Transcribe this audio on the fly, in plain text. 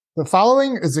The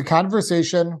following is a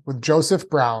conversation with Joseph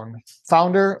Brown,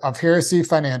 founder of Heresy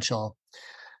Financial.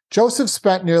 Joseph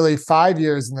spent nearly 5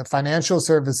 years in the financial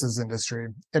services industry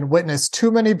and witnessed too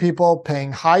many people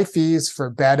paying high fees for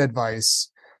bad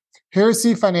advice.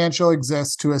 Heresy Financial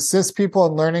exists to assist people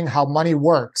in learning how money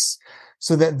works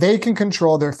so that they can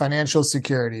control their financial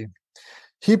security.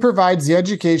 He provides the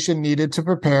education needed to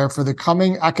prepare for the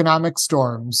coming economic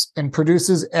storms and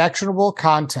produces actionable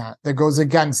content that goes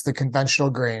against the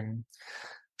conventional grain.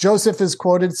 Joseph is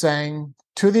quoted saying,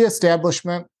 "To the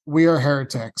establishment, we are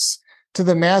heretics. To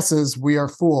the masses, we are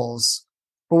fools.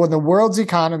 But when the world's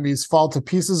economies fall to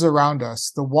pieces around us,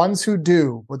 the ones who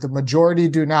do what the majority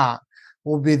do not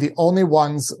will be the only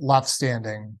ones left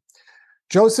standing."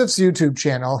 Joseph's YouTube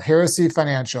channel, Heresy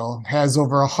Financial, has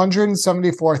over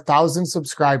 174,000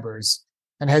 subscribers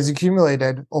and has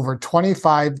accumulated over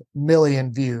 25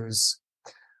 million views.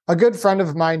 A good friend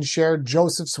of mine shared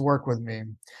Joseph's work with me.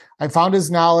 I found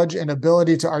his knowledge and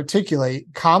ability to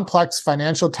articulate complex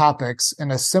financial topics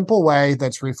in a simple way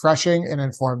that's refreshing and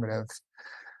informative.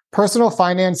 Personal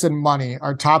finance and money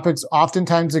are topics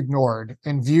oftentimes ignored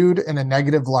and viewed in a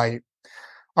negative light.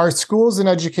 Our schools and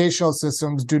educational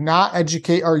systems do not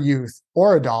educate our youth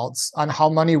or adults on how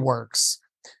money works,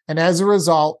 and as a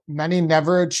result, many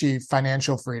never achieve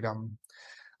financial freedom.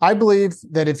 I believe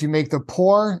that if you make the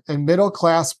poor and middle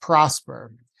class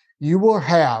prosper, you will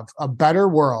have a better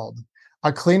world,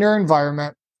 a cleaner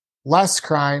environment, less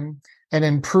crime, and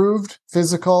improved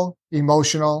physical,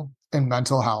 emotional, and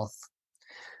mental health.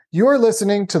 You are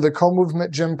listening to the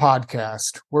Co-Movement Gym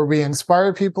podcast, where we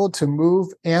inspire people to move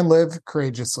and live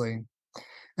courageously.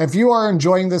 If you are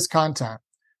enjoying this content,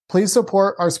 please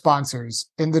support our sponsors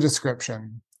in the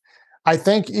description. I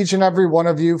thank each and every one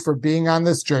of you for being on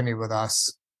this journey with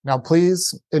us. Now,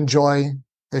 please enjoy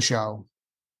the show.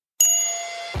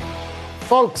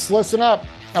 Folks, listen up.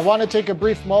 I want to take a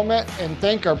brief moment and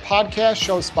thank our podcast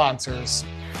show sponsors: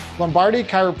 Lombardi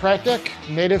Chiropractic,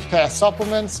 Native Path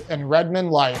Supplements, and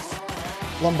Redmond Life.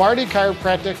 Lombardi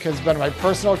Chiropractic has been my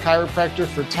personal chiropractor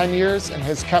for 10 years and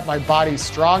has kept my body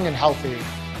strong and healthy.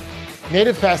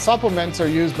 Native Path Supplements are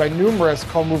used by numerous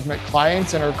co-movement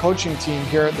clients and our coaching team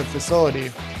here at the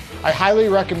facility. I highly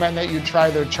recommend that you try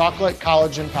their chocolate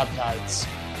collagen peptides.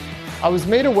 I was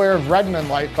made aware of Redmond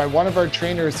Life by one of our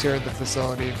trainers here at the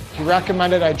facility. He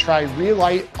recommended I try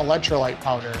Relight Electrolyte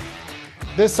Powder.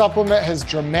 This supplement has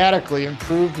dramatically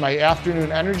improved my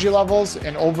afternoon energy levels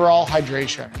and overall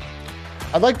hydration.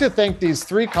 I'd like to thank these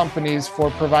three companies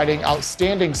for providing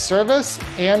outstanding service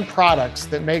and products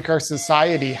that make our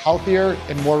society healthier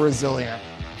and more resilient.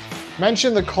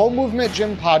 Mention the Co-Movement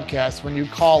Gym podcast when you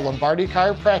call Lombardi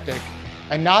Chiropractic,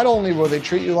 and not only will they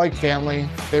treat you like family,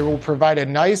 they will provide a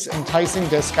nice, enticing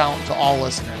discount to all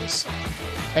listeners.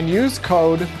 And use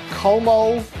code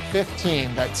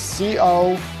COMO15, that's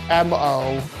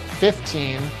COMO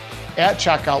 15, at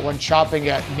checkout when shopping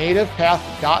at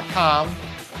nativepath.com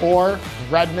or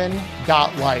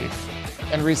redmond.life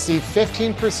and receive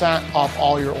 15% off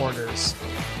all your orders.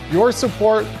 Your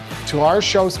support to our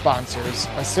show sponsors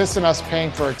assists in us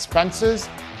paying for expenses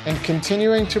and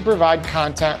continuing to provide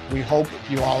content we hope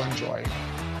you all enjoy.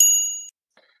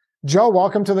 Joe,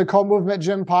 welcome to the Co-Movement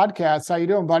Gym podcast. How you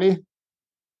doing, buddy?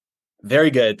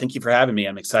 Very good. Thank you for having me.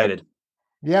 I'm excited.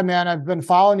 Yeah, man, I've been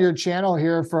following your channel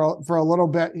here for a little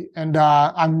bit, and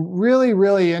I'm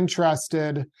really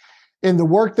interested in the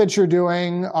work that you're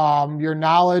doing, your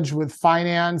knowledge with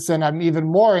finance, and I'm even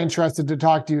more interested to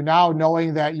talk to you now,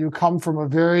 knowing that you come from a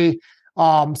very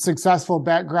successful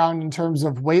background in terms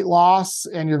of weight loss,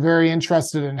 and you're very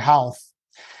interested in health.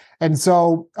 And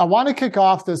so I want to kick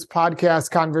off this podcast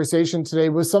conversation today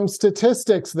with some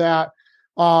statistics that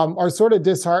are sort of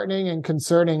disheartening and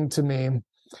concerning to me.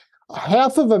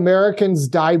 Half of Americans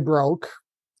die broke.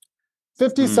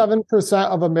 57%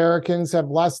 of Americans have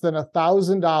less than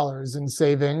 $1,000 in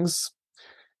savings.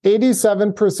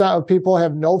 87% of people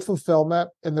have no fulfillment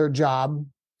in their job.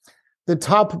 The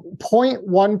top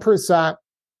 0.1%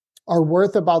 are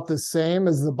worth about the same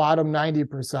as the bottom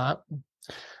 90%.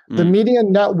 The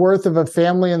median net worth of a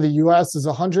family in the U.S. is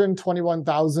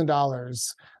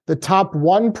 $121,000. The top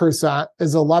 1%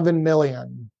 is $11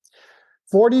 million.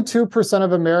 42%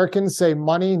 of Americans say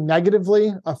money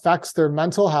negatively affects their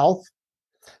mental health.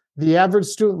 The average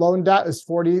student loan debt is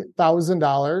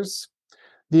 $40,000.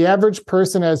 The average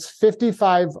person has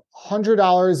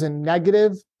 $5,500 in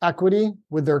negative equity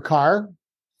with their car.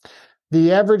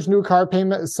 The average new car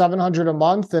payment is $700 a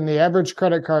month, and the average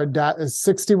credit card debt is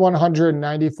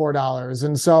 $6,194.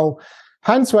 And so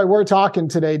hence why we're talking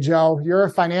today, Joe. You're a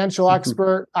financial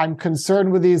expert. I'm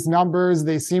concerned with these numbers.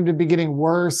 They seem to be getting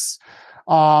worse.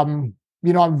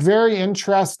 I'm very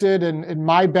interested in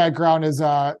my background as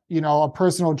a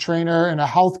personal trainer and a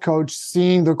health coach,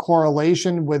 seeing the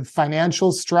correlation with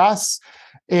financial stress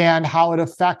and how it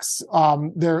affects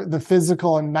the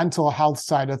physical and mental health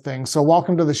side of things. So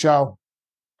welcome to the show.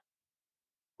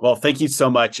 Well, thank you so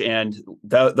much. And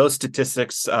those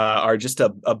statistics are just a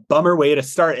bummer way to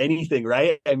start anything,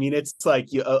 right? I mean, it's like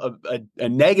a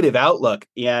negative outlook.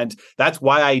 And that's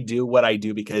why I do what I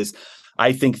do, because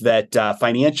I think that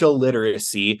financial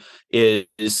literacy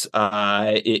is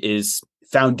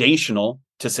foundational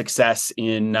to success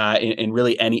in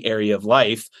really any area of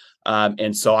life.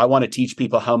 And so I want to teach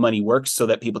people how money works so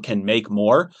that people can make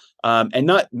more, and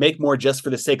not make more just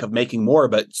for the sake of making more,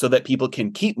 but so that people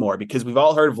can keep more, because we've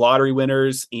all heard of lottery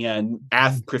winners and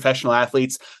professional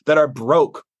athletes that are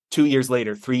broke 2 years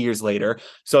later, 3 years later.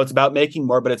 So it's about making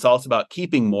more, but it's also about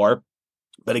keeping more.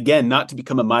 But again, not to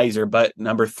become a miser, but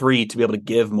number 3, to be able to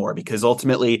give more, because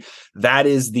ultimately that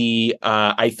is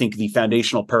I think the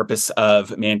foundational purpose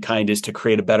of mankind, is to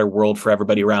create a better world for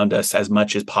everybody around us as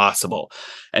much as possible.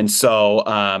 And so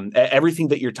everything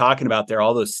that you're talking about there,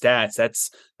 all those stats,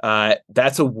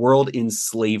 that's a world in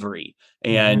slavery.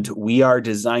 And we are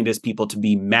designed as people to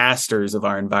be masters of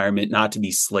our environment, not to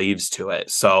be slaves to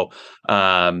it. So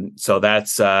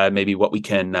that's maybe what we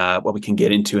can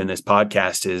get into in this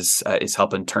podcast is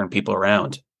helping turn people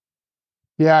around.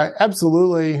 Yeah,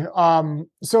 absolutely.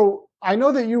 So I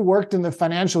know that you worked in the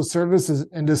financial services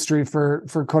industry for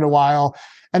quite a while,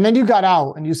 and then you got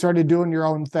out and you started doing your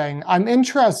own thing. I'm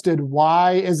interested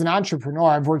why, as an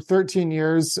entrepreneur, I've worked 13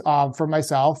 years for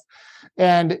myself,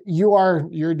 and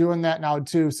you're doing that now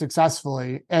too,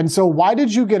 successfully. And so why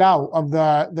did you get out of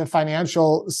the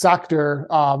financial sector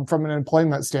from an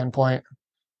employment standpoint?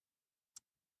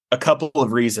 A couple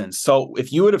of reasons. So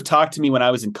if you would have talked to me when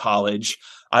I was in college,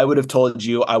 I would have told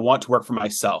you I want to work for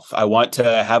myself. I want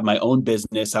to have my own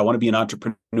business. I want to be an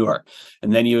entrepreneur.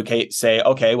 And then you would say,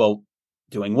 okay, well,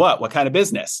 doing what? What kind of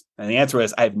business? And the answer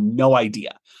is, I have no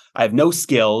idea. I have no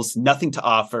skills, nothing to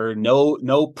offer,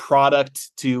 no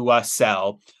product to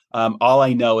sell. All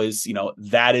I know is,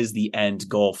 that is the end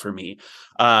goal for me.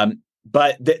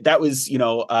 But that was,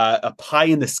 a pie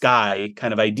in the sky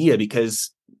kind of idea,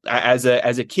 because as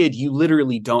a kid, you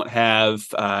literally don't have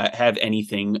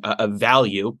anything of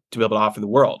value to be able to offer the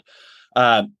world.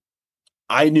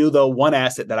 I knew, though, one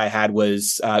asset that I had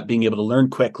was being able to learn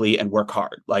quickly and work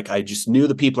hard. Like, I just knew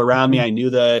the people around me. I knew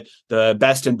the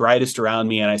best and brightest around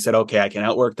me. And I said, okay, I can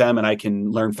outwork them and I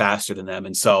can learn faster than them.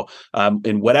 And so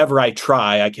in whatever I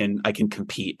try, I can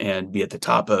compete and be at the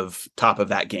top of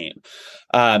that game.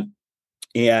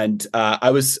 And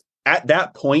I was at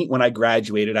that point when I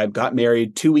graduated. I got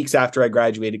married 2 weeks after I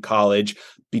graduated college.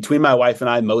 Between my wife and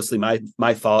I, mostly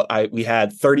my fault, we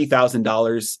had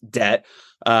 $30,000 debt.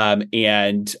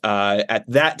 And at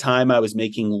that time, I was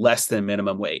making less than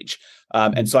minimum wage.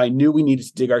 And so I knew we needed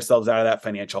to dig ourselves out of that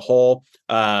financial hole.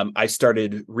 I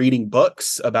started reading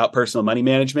books about personal money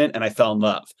management, and I fell in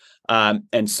love.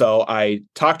 And so I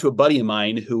talked to a buddy of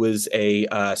mine who was a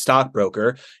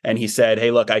stockbroker, and he said,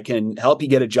 hey, look, I can help you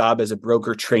get a job as a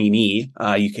broker trainee.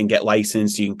 You can get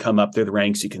licensed, you can come up through the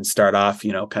ranks, you can start off,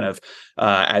 kind of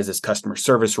as this customer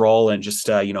service role, and just,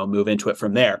 move into it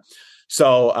from there.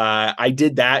 So I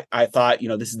did that. I thought,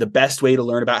 this is the best way to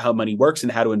learn about how money works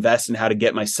and how to invest and how to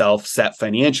get myself set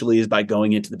financially, is by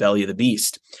going into the belly of the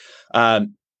beast. And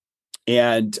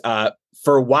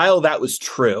for a while, that was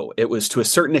true. It was, to a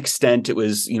certain extent, it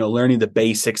was, learning the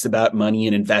basics about money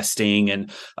and investing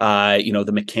and,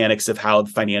 the mechanics of how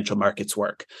the financial markets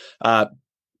work.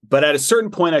 But at a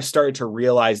certain point, I started to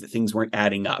realize that things weren't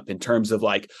adding up in terms of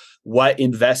like what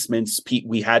investments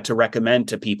we had to recommend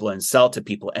to people and sell to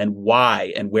people, and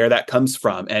why, and where that comes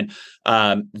from. And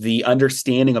the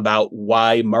understanding about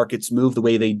why markets move the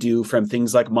way they do from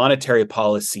things like monetary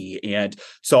policy. And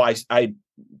so I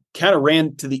kind of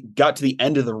got to the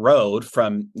end of the road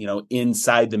from,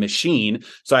 inside the machine.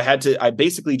 So I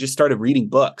basically just started reading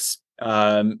books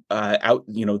that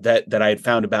I had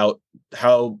found about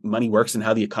how money works and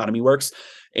how the economy works.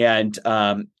 And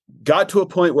got to a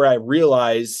point where I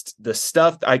realized the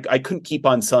stuff I couldn't keep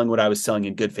on selling what I was selling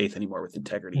in good faith anymore with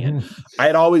integrity. And I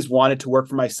had always wanted to work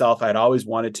for myself. I had always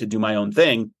wanted to do my own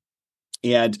thing.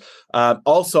 And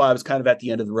also, I was kind of at the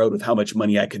end of the road with how much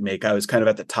money I could make. I was kind of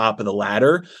at the top of the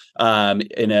ladder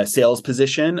in a sales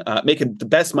position, making the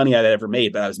best money I'd ever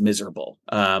made, but I was miserable.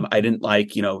 I didn't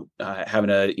like, having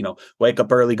to, wake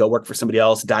up early, go work for somebody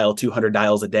else, dial 200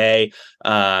 dials a day,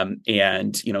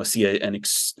 and, see an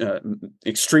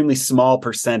extremely small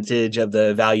percentage of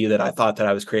the value that I thought that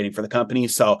I was creating for the company.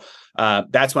 So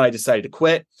that's when I decided to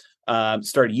quit.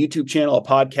 started a YouTube channel, a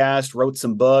podcast, wrote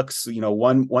some books,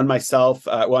 one myself,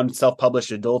 one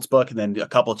self-published adults book, and then a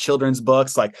couple children's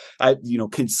books, like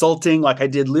consulting, like I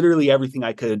did literally everything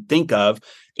I could think of.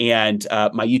 And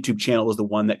my YouTube channel was the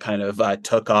one that kind of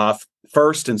took off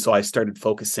first. And so I started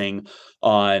focusing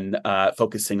on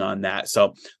that.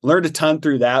 So learned a ton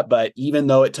through that. But even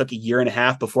though it took a year and a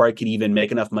half before I could even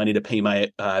make enough money to pay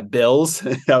my bills,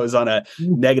 I was on a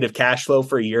negative cash flow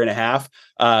for a year and a half.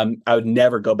 I would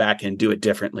never go back and do it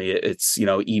differently. It's,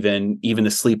 even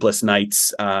the sleepless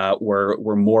nights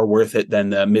were more worth it than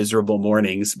the miserable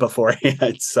mornings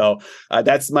beforehand. So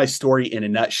that's my story in a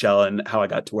nutshell and how I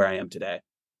got to where I am today.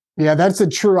 Yeah, that's a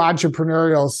true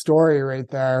entrepreneurial story right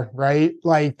there, right?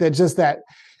 Like that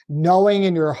knowing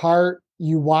in your heart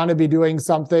you want to be doing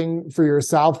something for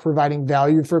yourself, providing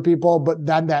value for people, but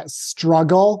then that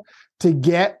struggle to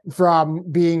get from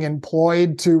being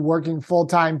employed to working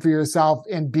full-time for yourself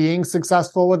and being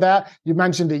successful with that. You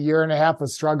mentioned a year and a half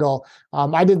of struggle.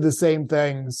 I did the same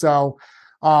thing. So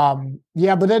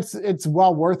yeah, but it's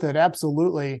well worth it.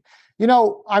 Absolutely.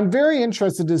 I'm very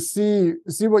interested to see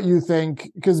what you think,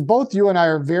 because both you and I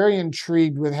are very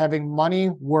intrigued with having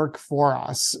money work for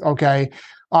us. Okay.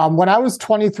 When I was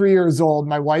 23 years old,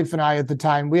 my wife and I at the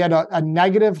time, we had a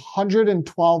negative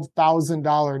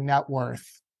 $112,000 net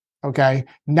worth. Okay.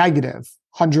 Negative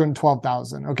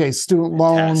 $112,000. Okay. Student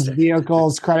loans,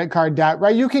 vehicles, credit card debt,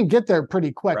 right? You can get there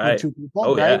pretty quick with two people.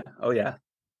 Oh, right? Yeah. Oh, yeah.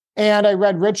 And I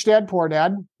read Rich Dad, Poor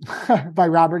Dad by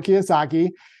Robert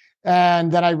Kiyosaki.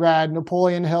 And then I read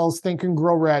Napoleon Hill's Think and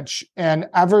Grow Rich. And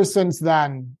ever since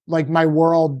then, like my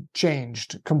world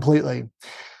changed completely.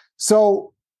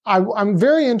 So I'm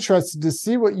very interested to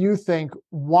see what you think,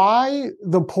 why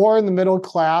the poor and the middle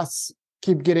class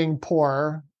keep getting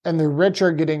poorer and the rich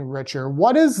are getting richer.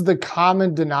 What is the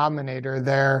common denominator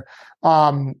there?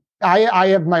 I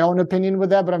have my own opinion with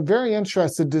that, but I'm very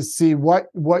interested to see what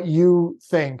you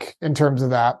think in terms of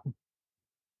that.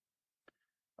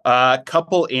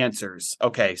 Couple answers.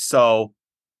 Okay, so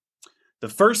the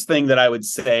first thing that I would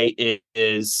say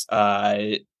is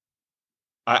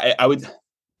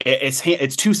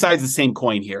it's two sides of the same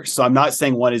coin here. So I'm not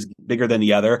saying one is bigger than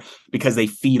the other because they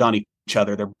feed on each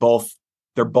other. They're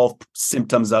both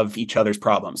symptoms of each other's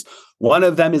problems. One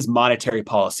of them is monetary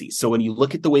policy. So when you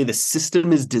look at the way the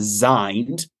system is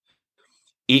designed,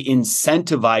 it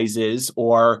incentivizes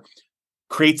or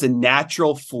creates a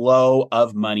natural flow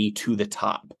of money to the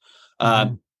top.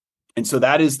 And so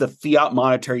that is the fiat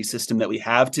monetary system that we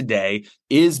have today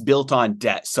is built on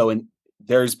debt. So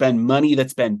there's been money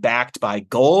that's been backed by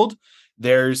gold.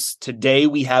 Today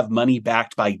we have money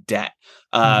backed by debt.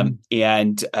 And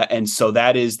so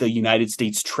that is the United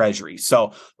States Treasury.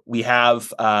 So we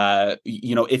have,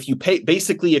 if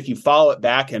you follow it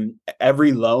back and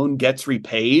every loan gets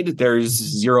repaid, there's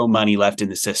zero money left in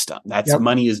the system.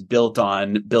 Money is built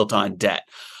on debt.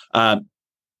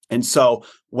 And so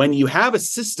when you have a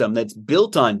system that's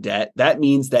built on debt, that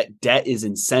means that debt is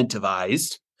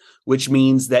incentivized, which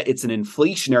means that it's an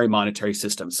inflationary monetary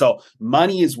system. So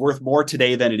money is worth more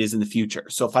today than it is in the future.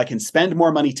 So if I can spend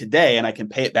more money today and I can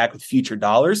pay it back with future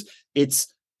dollars,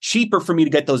 it's cheaper for me to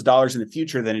get those dollars in the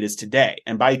future than it is today.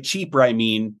 And by cheaper, I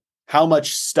mean how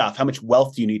much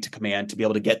wealth do you need to command to be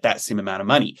able to get that same amount of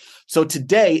money? So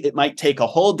today it might take a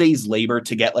whole day's labor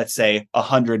to get, let's say,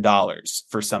 $100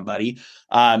 for somebody.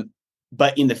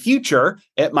 But in the future,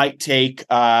 it might take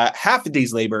half a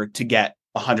day's labor to get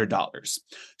 $100.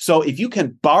 So if you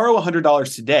can borrow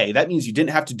 $100 today, that means you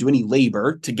didn't have to do any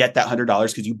labor to get that $100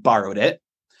 because you borrowed it.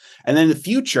 And then in the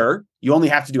future, you only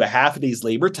have to do a half a day's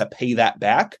labor to pay that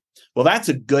back. Well, that's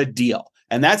a good deal.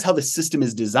 And that's how the system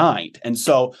is designed. And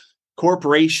so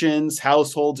corporations,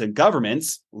 households, and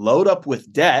governments load up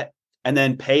with debt and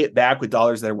then pay it back with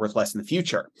dollars that are worth less in the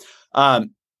future.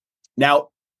 Now,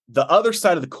 the other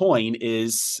side of the coin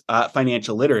is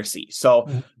financial literacy. So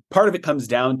part of it comes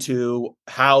down to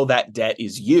how that debt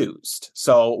is used.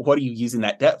 So what are you using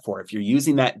that debt for? If you're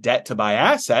using that debt to buy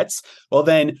assets, well,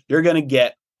 then you're going to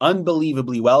get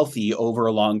unbelievably wealthy over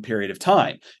a long period of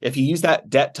time. If you use that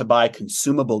debt to buy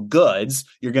consumable goods,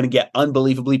 you're going to get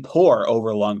unbelievably poor over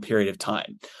a long period of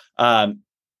time.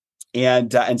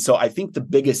 And so I think the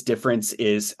biggest difference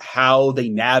is how they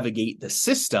navigate the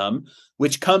system,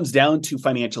 which comes down to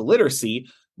financial literacy.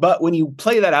 But when you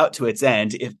play that out to its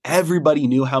end, if everybody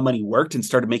knew how money worked and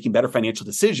started making better financial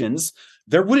decisions,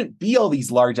 there wouldn't be all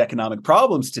these large economic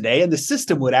problems today. And the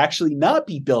system would actually not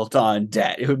be built on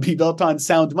debt. It would be built on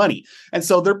sound money. And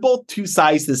so they're both two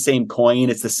sides of the same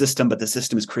coin. It's the system, but the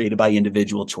system is created by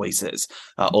individual choices,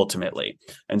 ultimately.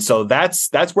 And so that's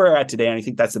where we're at today. And I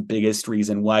think that's the biggest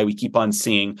reason why we keep on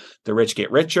seeing the rich get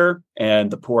richer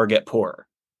and the poor get poorer.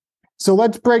 So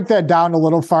let's break that down a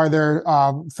little farther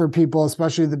for people,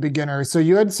 especially the beginners. So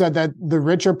you had said that the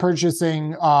rich are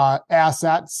purchasing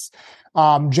assets,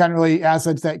 generally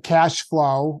assets that cash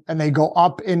flow, and they go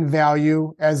up in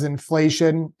value as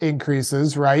inflation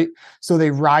increases, right? So they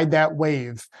ride that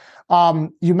wave.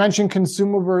 You mentioned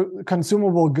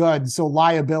consumable goods, so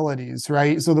liabilities,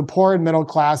 right? So the poor and middle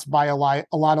class buy a lot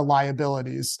of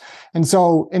liabilities. And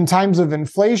so in times of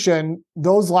inflation,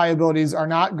 those liabilities are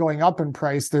not going up in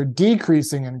price, they're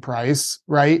decreasing in price,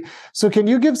 right? So can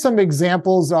you give some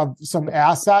examples of some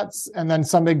assets and then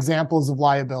some examples of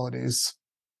liabilities?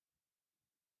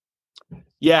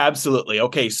 Yeah, absolutely.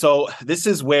 Okay, so this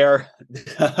is where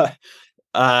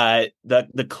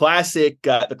the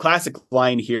classic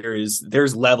line here is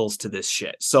there's levels to this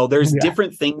shit. So there's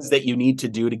different things that you need to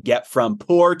do to get from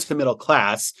poor to middle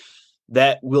class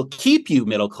that will keep you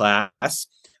middle class.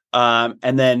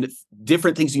 And then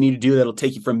different things you need to do that'll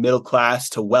take you from middle class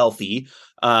to wealthy,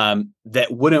 that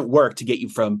wouldn't work to get you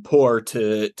from poor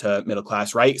to middle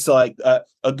class, right? So like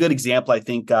a good example, I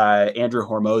think Andrew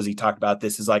Hormozi talked about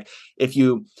this, is like, if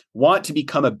you want to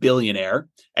become a billionaire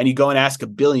and you go and ask a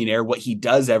billionaire what he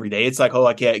does every day, it's like, oh,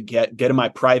 I can't get in my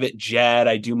private jet,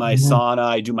 I do my sauna,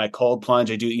 I do my cold plunge,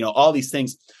 I do, all these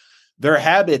things. They're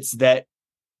habits that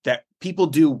people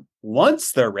do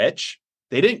once they're rich.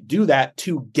 They didn't do that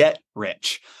to get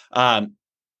rich.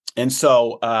 And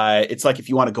so it's like, if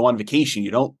you want to go on vacation, you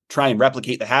don't try and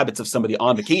replicate the habits of somebody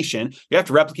on vacation. You have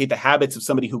to replicate the habits of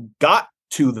somebody who got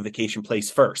to the vacation place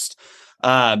first.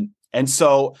 And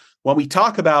so when we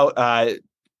talk about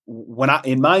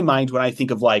in my mind, when I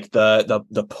think of like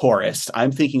the poorest,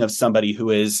 I'm thinking of somebody who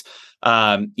is,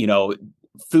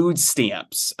 food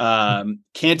stamps,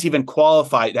 can't even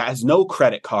qualify, that has no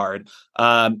credit card,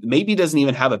 maybe doesn't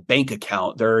even have a bank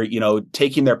account. They're,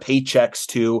 taking their paychecks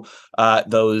to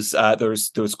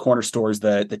those corner stores,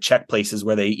 the check places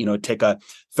where they, take a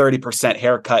 30%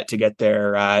 haircut to get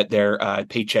their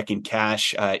paycheck in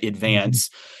cash advance.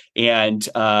 And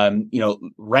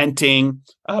renting,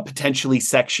 potentially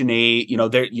Section 8,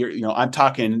 I'm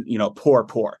talking,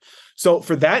 poor. So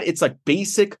for that, it's like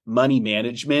basic money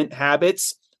management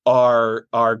habits are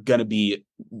going to be,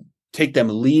 take them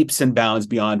leaps and bounds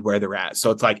beyond where they're at.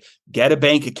 So it's like, get a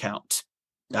bank account.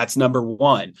 That's number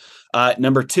one.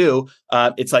 Number two,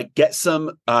 it's like, get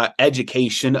some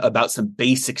education about some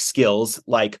basic skills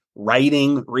like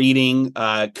writing, reading,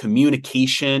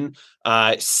 communication,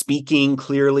 speaking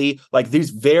clearly, like these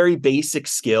very basic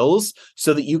skills,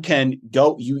 so that you can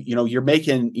go, you're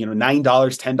making, $9,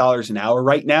 $10 an hour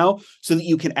right now, so that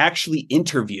you can actually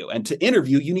interview. And to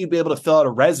interview, you need to be able to fill out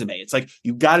a resume. It's like,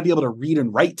 you've got to be able to read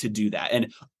and write to do that.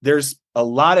 And there's a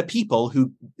lot of people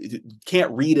who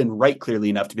can't read and write clearly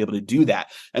enough to be able to do that.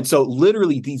 And so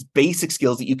literally these basic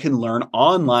skills that you can learn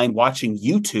online, watching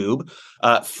YouTube,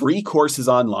 free courses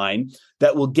online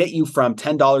that will get you from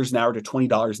 $10 an hour to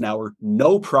 $20 an hour,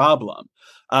 no problem.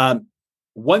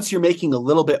 Once you're making a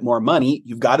little bit more money,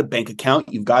 you've got a bank account,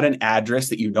 you've got an address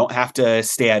that you don't have to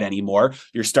stay at anymore.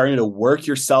 You're starting to work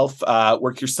yourself up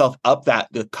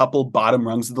the couple bottom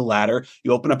rungs of the ladder.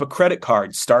 You open up a credit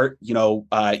card, start,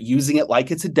 using it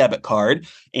like it's a debit card,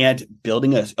 and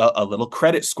building a little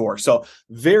credit score. So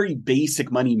very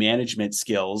basic money management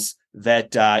skills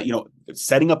that,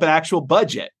 setting up an actual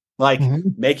budget, like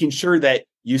making sure that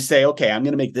you say, okay, I'm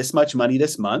going to make this much money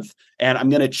this month, and I'm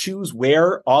going to choose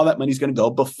where all that money is going to go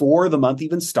before the month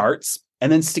even starts,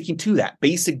 and then sticking to that.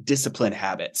 Basic discipline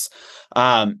habits.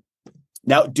 Now,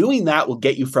 doing that will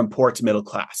get you from poor to middle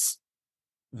class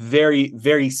very,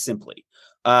 very simply.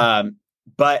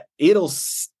 But you'll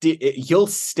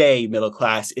stay middle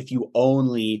class if you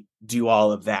only do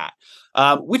all of that,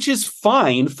 which is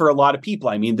fine for a lot of people.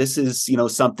 I mean, this is,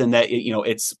 something that,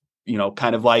 it's,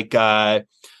 kind of like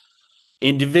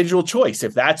individual choice.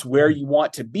 If that's where you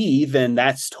want to be, then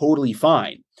that's totally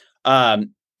fine.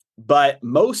 But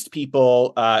most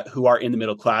people who are in the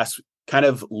middle class kind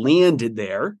of landed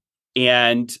there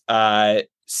and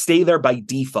stay there by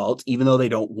default, even though they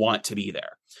don't want to be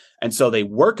there. And so they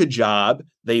work a job,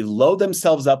 they load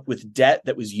themselves up with debt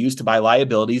that was used to buy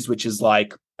liabilities, which is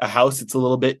like a house that's a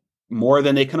little bit more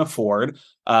than they can afford.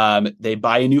 They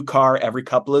buy a new car every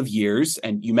couple of years.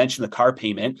 And you mentioned the car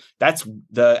payment. That's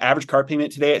the average car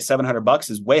payment today at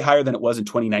 $700 is way higher than it was in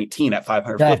 2019 at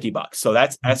 $550. So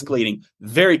that's escalating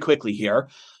very quickly here.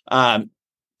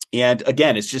 And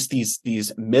again, it's just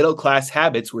these middle class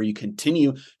habits where you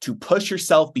continue to push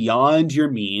yourself beyond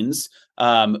your means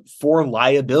for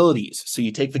liabilities. So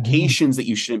you take vacations that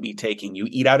you shouldn't be taking. You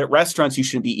eat out at restaurants you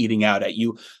shouldn't be eating out at.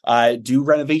 You do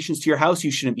renovations to your house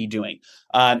you shouldn't be doing.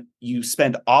 You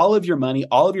spend all of your money,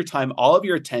 all of your time, all of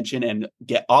your attention, and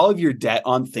get all of your debt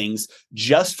on things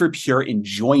just for pure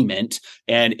enjoyment.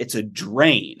 And it's a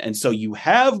drain. And so you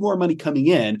have more money coming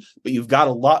in, but you've got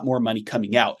a lot more money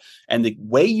coming out. And the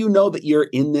way you know that you're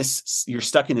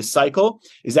stuck in this cycle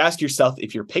is ask yourself,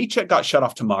 if your paycheck got shut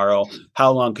off tomorrow,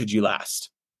 how long could you last?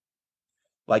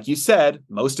 Like you said,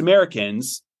 most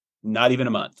Americans, not even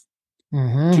a month.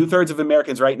 2/3 of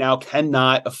Americans right now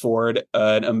cannot afford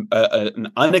an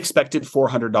unexpected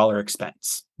 $400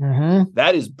 expense.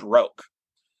 That is broke.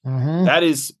 That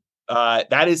is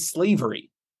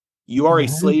slavery. You are a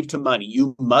slave to money.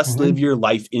 You must live your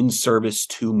life in service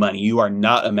to money. You are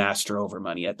not a master over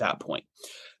money at that point.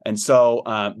 And so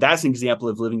that's an example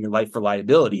of living your life for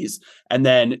liabilities. And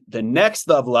then the next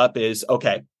level up is,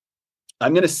 okay,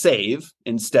 I'm going to save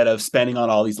instead of spending on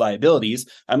all these liabilities.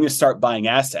 I'm going to start buying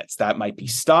assets. That might be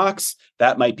stocks.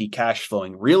 That might be cash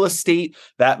flowing real estate.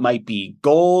 That might be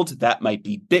gold. That might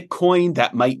be Bitcoin.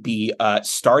 That might be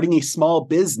starting a small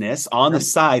business on the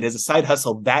side as a side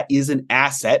hustle. That is an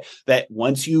asset that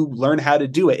once you learn how to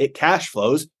do it, it cash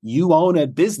flows. You own a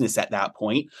business at that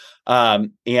point.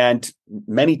 And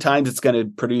many times it's going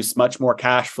to produce much more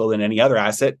cash flow than any other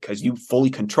asset because you fully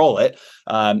control it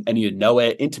and you know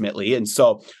it intimately. And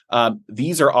so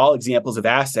these are all examples of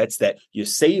assets that you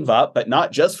save up, but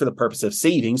not just for the purpose of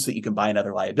saving so that you can buy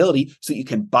another liability, so you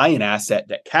can buy an asset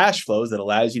that cash flows that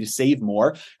allows you to save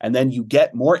more. And then you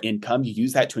get more income. You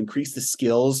use that to increase the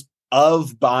skills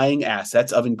of buying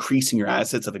assets, of increasing your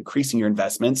assets, of increasing your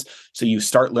investments. So you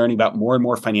start learning about more and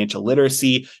more financial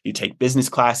literacy. You take business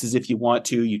classes if you want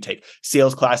to. You take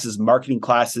sales classes, marketing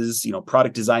classes,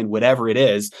 product design, whatever it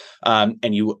is.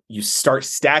 And you start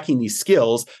stacking these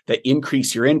skills that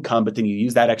increase your income, but then you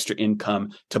use that extra income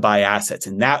to buy assets.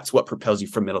 And that's what propels you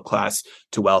from middle class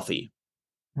to wealthy.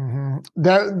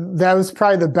 That was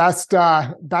probably the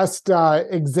best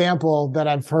example that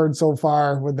I've heard so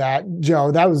far with that,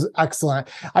 Joe. That was excellent.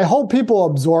 I hope people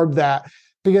absorb that,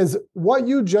 because what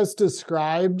you just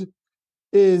described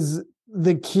is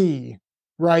the key,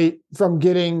 right? From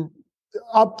getting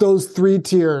up those 3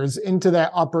 tiers into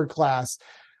that upper class,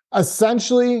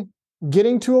 essentially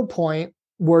getting to a point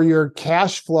where your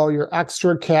cash flow, your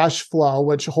extra cash flow,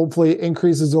 which hopefully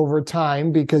increases over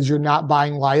time because you're not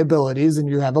buying liabilities and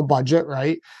you have a budget,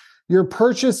 right? You're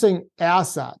purchasing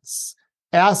assets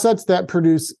that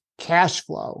produce cash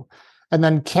flow, and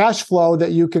then cash flow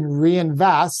that you can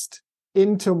reinvest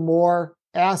into more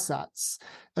assets.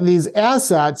 And these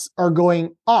assets are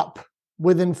going up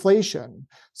with inflation.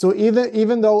 So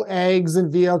even though eggs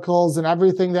and vehicles and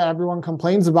everything that everyone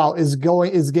complains about is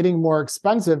getting more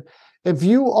expensive, if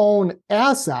you own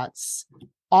assets,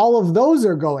 all of those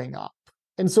are going up.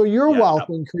 And so your wealth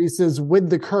increases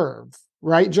with the curve,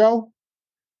 right, Joe?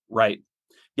 Right.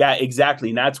 Yeah, exactly.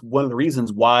 And that's one of the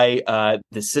reasons why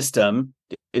the system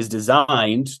is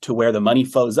designed to where the money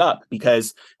flows up,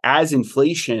 because as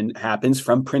inflation happens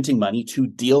from printing money to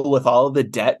deal with all of the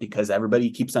debt, because everybody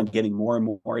keeps on getting more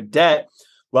and more debt,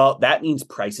 well, that means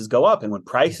prices go up. And when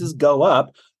prices go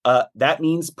up, that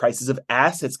means prices of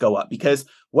assets go up, because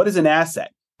what is an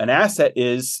asset? An asset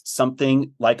is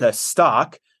something like a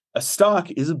stock. A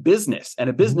stock is a business, and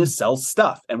a business sells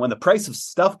stuff. And when the price of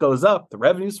stuff goes up, the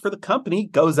revenues for the company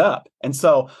goes up. And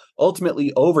so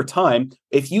ultimately over time,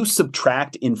 if you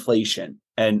subtract inflation,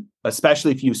 and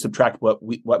especially if you subtract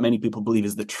what many people believe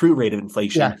is the true rate of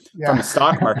inflation from the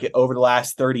stock market over the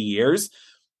last 30 years,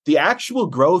 the actual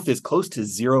growth is close to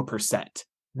 0%.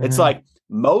 It's like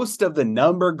most of the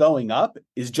number going up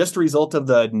is just a result of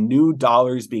the new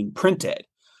dollars being printed,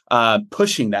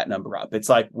 pushing that number up. It's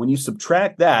like when you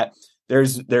subtract that,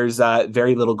 there's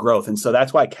very little growth. And so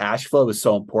that's why cash flow is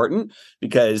so important,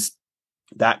 because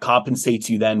that compensates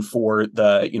you then for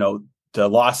the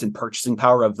loss in purchasing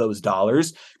power of those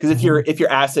dollars. Because if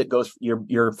your asset goes, your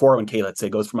 401k, let's say,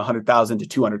 goes from 100,000 to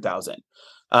 200,000,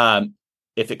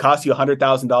 if it costs you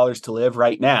 $100,000 to live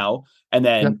right now, and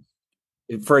then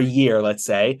for a year, let's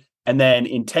say, and then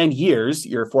in 10 years,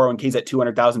 your 401k is at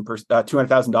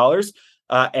 $200,000,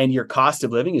 and your cost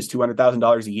of living is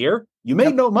 $200,000 a year, you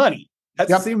made no money.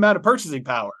 That's the same amount of purchasing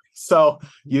power. So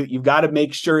you've got to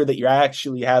make sure that you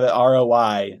actually have an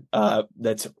ROI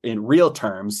that's in real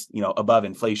terms, above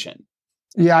inflation.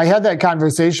 Yeah, I had that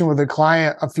conversation with a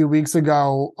client a few weeks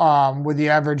ago, with the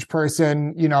average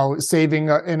person, saving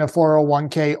in a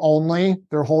 401k only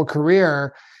their whole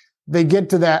career. They get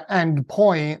to that end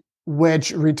point,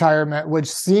 which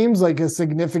seems like a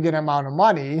significant amount of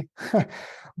money,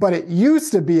 but it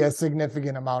used to be a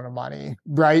significant amount of money,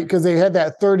 right? Because they had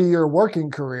that 30-year working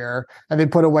career and they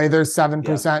put away their 7%,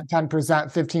 10%,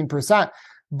 15%.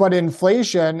 But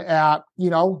inflation at,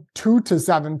 2 to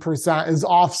 7% is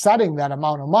offsetting that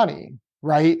amount of money,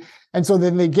 right? And so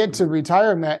then they get to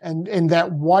retirement, and in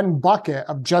that one bucket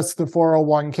of just the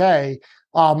 401k,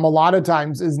 a lot of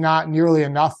times is not nearly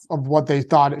enough of what they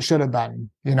thought it should have been,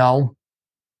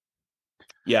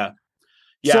 Yeah.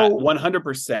 So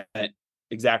 100%.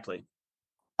 Exactly.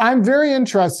 I'm very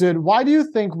interested. Why do you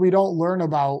think we don't learn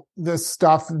about this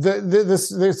stuff, this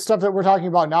stuff that we're talking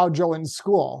about now, Joe, in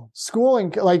school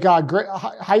and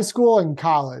high school and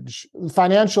college,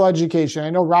 financial education? I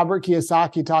know Robert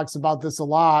Kiyosaki talks about this a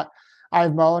lot. I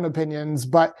have my own opinions,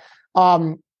 but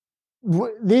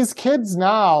these kids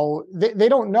now, they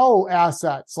don't know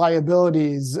assets,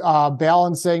 liabilities,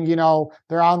 balancing,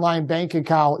 their online bank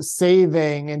account,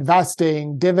 saving,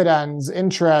 investing, dividends,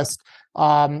 interest,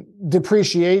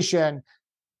 depreciation,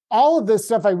 all of this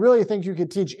stuff. I really think you could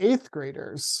teach 8th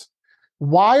graders.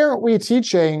 Why aren't we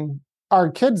teaching our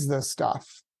kids this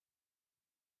stuff?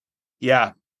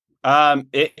 Yeah.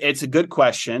 It's a good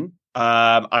question.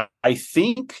 I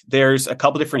think there's a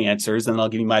couple different answers, and I'll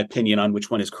give you my opinion on which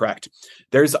one is correct.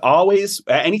 There's always,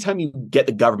 anytime you get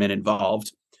the government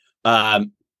involved,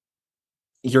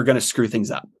 you're going to screw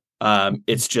things up.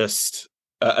 It's just,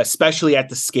 especially at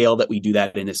the scale that we do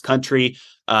that in this country,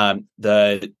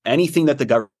 anything that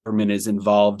the government is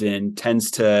involved in tends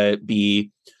to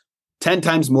be 10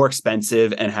 times more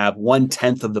expensive and have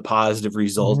 1/10 of the positive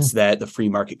results that the free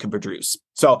market could produce.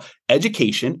 So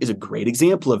education is a great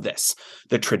example of this.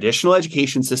 The traditional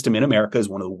education system in America is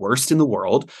one of the worst in the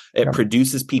world. It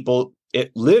produces people,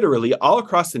 it literally all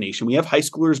across the nation. We have high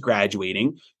schoolers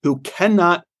graduating who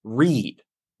cannot read.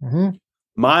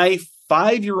 My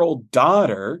 5-year-old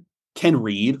daughter can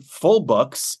read full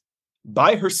books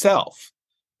by herself.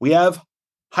 We have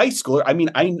high schooler. I mean,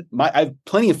 I have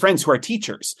plenty of friends who are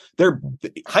teachers. They're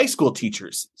high school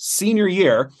teachers, senior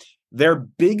year. Their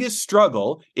biggest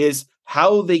struggle is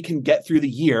how they can get through the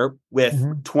year with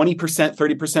 20%,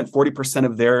 30%, 40%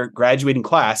 of their graduating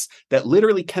class that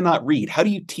literally cannot read. How do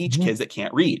you teach kids that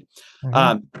can't read?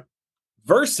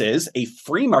 Versus a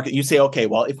free market. You say, okay,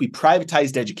 well, if we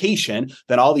privatized education,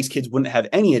 then all these kids wouldn't have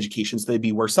any education, so they'd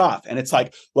be worse off. And it's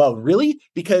like, well, really?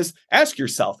 Because ask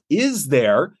yourself, is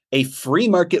there a free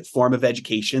market form of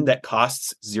education that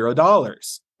costs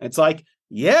 $0? And it's like,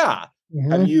 yeah.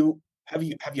 Have you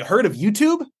heard of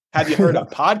YouTube? Have you heard of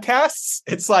podcasts?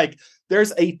 It's like,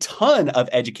 there's a ton of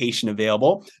education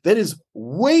available that is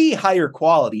way higher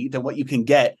quality than what you can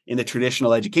get in the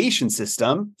traditional education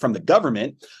system from the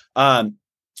government.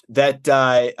 That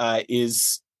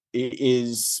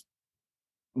is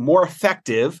more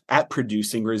effective at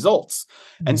producing results.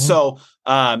 And so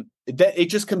that it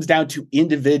just comes down to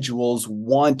individuals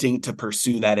wanting to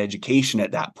pursue that education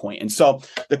at that point. And so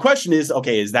the question is,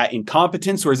 okay, is that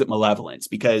incompetence or is it malevolence?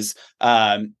 Because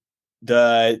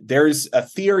there's a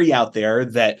theory out there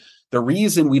that the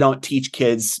reason we don't teach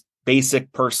kids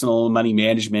basic personal money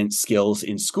management skills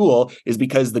in school is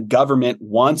because the government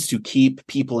wants to keep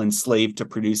people enslaved to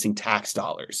producing tax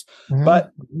dollars.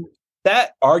 But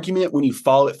that argument, when you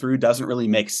follow it through, doesn't really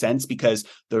make sense, because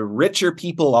the richer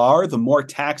people are, the more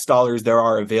tax dollars there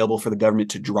are available for the government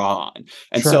to draw on.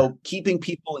 And so keeping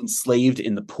people enslaved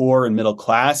in the poor and middle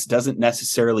class doesn't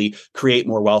necessarily create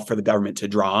more wealth for the government to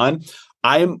draw on.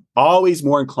 I'm always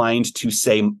more inclined to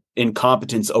say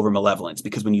incompetence over malevolence,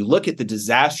 because when you look at the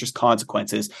disastrous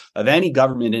consequences of any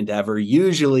government endeavor,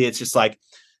 usually it's just like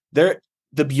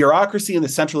the bureaucracy and the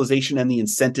centralization and the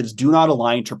incentives do not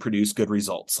align to produce good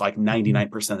results, like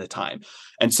 99% of the time.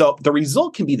 And so the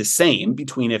result can be the same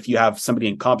between if you have somebody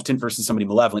incompetent versus somebody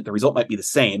malevolent, the result might be the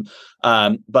same.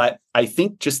 But I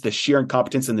think just the sheer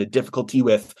incompetence and the difficulty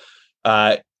with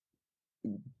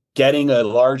getting a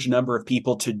large number of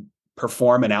people to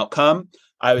perform an outcome,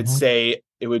 I would say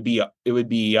it would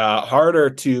be harder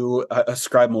to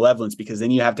ascribe malevolence, because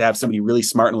then you have to have somebody really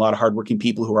smart and a lot of hardworking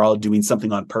people who are all doing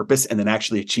something on purpose and then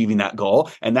actually achieving that goal.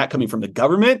 And that coming from the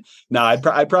government, no, I'd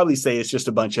probably say it's just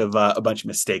a bunch of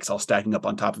mistakes all stacking up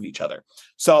on top of each other.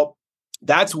 So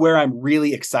that's where I'm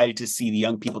really excited to see the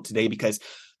young people today, because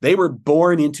they were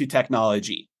born into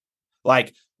technology.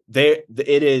 Like,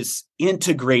 it is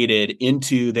integrated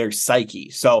into their psyche.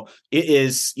 So it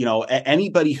is,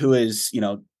 anybody who is,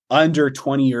 under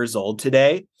 20 years old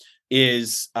today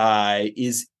is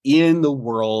in the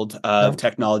world of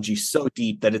technology so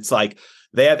deep that it's like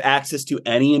they have access to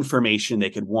any information they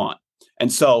could want.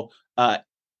 And so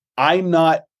I'm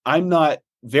not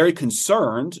very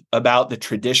concerned about the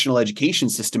traditional education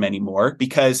system anymore,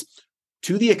 because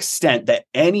to the extent that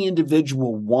any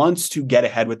individual wants to get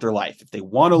ahead with their life, if they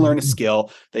want to learn a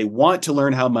skill, they want to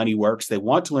learn how money works, they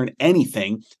want to learn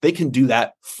anything, they can do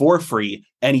that for free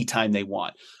anytime they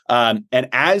want. And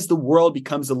as the world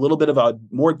becomes a little bit of a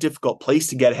more difficult place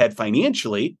to get ahead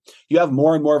financially, you have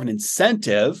more and more of an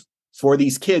incentive for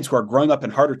these kids who are growing up in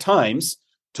harder times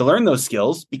to learn those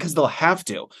skills, because they'll have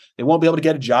to. They won't be able to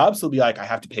get a job, so they'll be like, I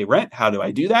have to pay rent. How do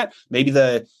I do that? Maybe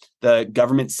the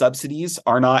government subsidies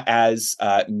are not as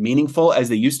meaningful as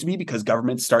they used to be because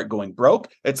governments start going broke.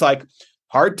 It's like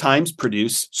hard times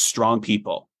produce strong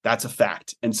people. That's a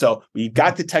fact. And so we've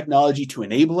got the technology to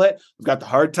enable it. We've got the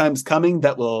hard times coming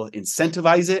that will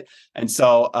incentivize it. And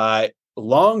so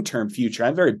long-term future,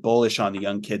 I'm very bullish on the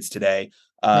young kids today.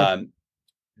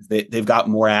 They've got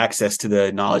more access to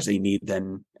the knowledge they need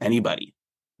than anybody.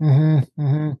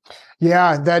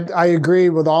 Yeah, that I agree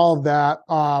with all of that.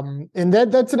 And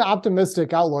that's an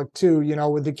optimistic outlook too,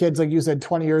 with the kids, like you said,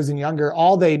 20 years and younger,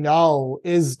 all they know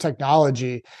is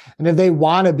technology. And if they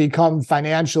want to become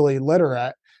financially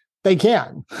literate, they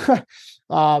can.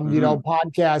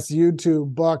 Podcasts,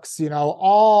 YouTube, books,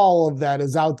 all of that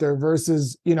is out there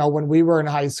versus, when we were in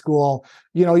high school,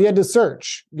 you had to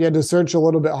search. You had to search a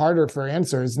little bit harder for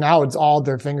answers. Now it's all at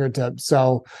their fingertips.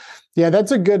 So yeah,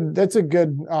 that's a good,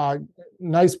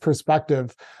 nice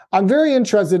perspective. I'm very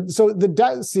interested. So the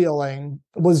debt ceiling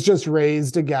was just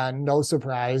raised again, no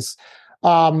surprise.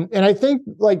 And I think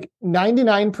like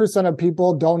 99% of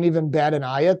people don't even bat an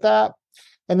eye at that.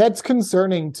 And that's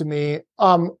concerning to me.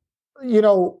 Can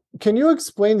you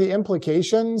explain the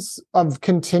implications of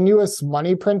continuous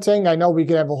money printing? I know we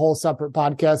could have a whole separate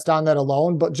podcast on that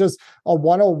alone, but just a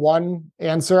 101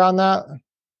 answer on that.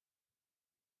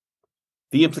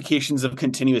 The implications of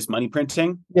continuous money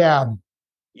printing? Yeah.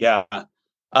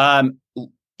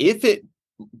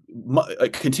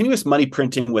 Continuous money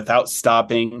printing without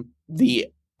stopping, the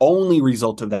only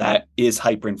result of that is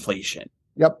hyperinflation.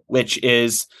 Yep. Which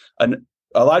is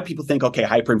a lot of people think, okay,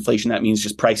 hyperinflation, that means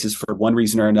just prices for one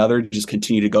reason or another just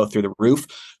continue to go through the roof.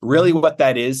 Really what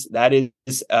that is the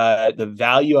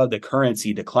value of the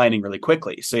currency declining really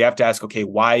quickly. So you have to ask, okay,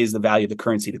 why is the value of the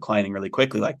currency declining really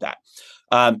quickly like that?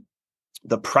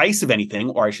 The price of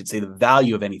anything, or I should say the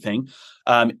value of anything.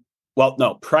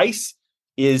 Price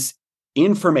is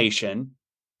information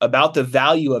about the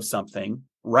value of something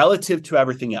relative to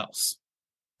everything else.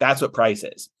 That's what price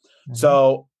is.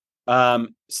 So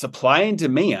supply and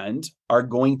demand are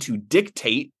going to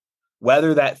dictate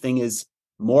whether that thing is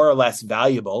more or less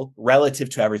valuable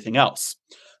relative to everything else.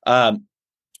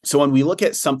 So when we look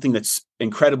at something that's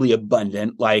incredibly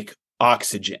abundant, like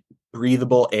oxygen,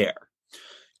 breathable air,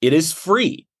 it is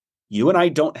free. You and I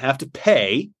don't have to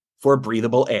pay for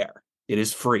breathable air. It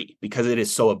is free because it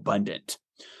is so abundant.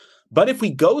 But if we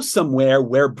go somewhere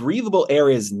where breathable air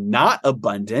is not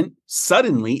abundant,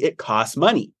 suddenly it costs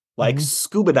money, like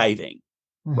scuba diving,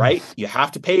 right? You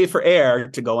have to pay for air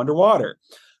to go underwater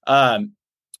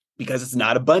because it's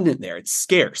not abundant there. It's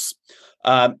scarce.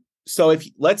 So if,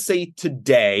 let's say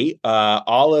today,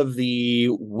 all of the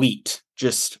wheat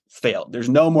just failed. There's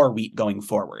no more wheat going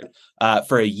forward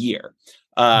for a year,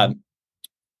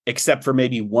 except for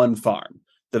maybe one farm.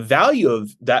 The value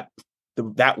of that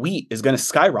wheat is going to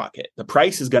skyrocket. The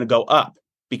price is going to go up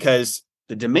because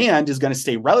the demand is going to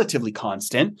stay relatively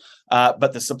constant,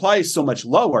 but the supply is so much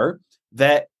lower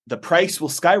that the price will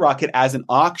skyrocket as an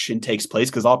auction takes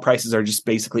place, because all prices are just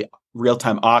basically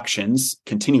real-time auctions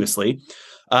continuously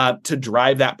to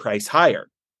drive that price higher.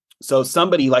 So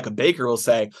somebody like a baker will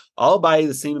say, I'll buy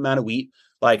the same amount of wheat,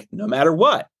 like no matter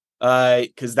what,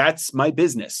 because that's my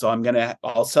business. So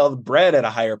I'll sell the bread at a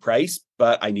higher price,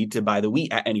 but I need to buy the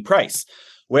wheat at any price.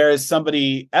 Whereas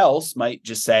somebody else might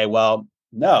just say, well,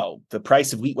 no, the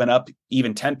price of wheat went up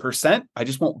even 10%. I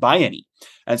just won't buy any.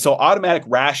 And so automatic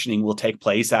rationing will take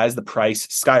place as the price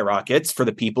skyrockets for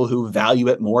the people who value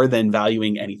it more than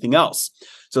valuing anything else.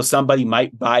 So somebody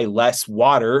might buy less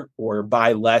water or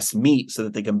buy less meat so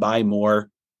that they can buy more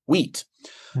wheat.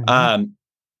 Same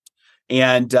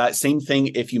thing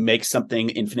if you make something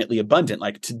infinitely abundant.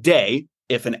 Like today,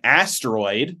 if an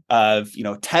asteroid of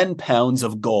 10 pounds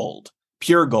of gold,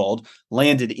 pure gold,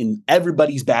 landed in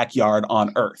everybody's backyard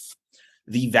on Earth,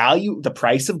 the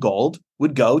price of gold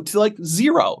would go to like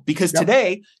zero. Because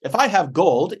today, if I have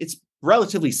gold, it's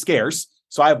relatively scarce.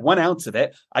 So I have 1 ounce of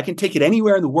it. I can take it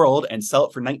anywhere in the world and sell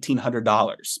it for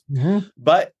 $1,900.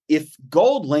 But if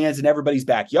gold lands in everybody's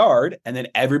backyard and then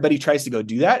everybody tries to go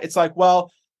do that, it's like,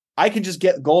 well, I can just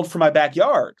get gold from my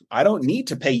backyard. I don't need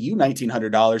to pay you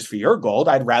 $1,900 for your gold.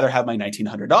 I'd rather have my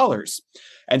 $1,900.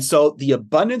 And so the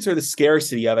abundance or the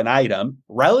scarcity of an item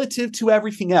relative to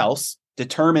everything else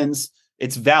determines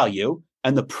its value.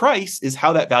 And the price is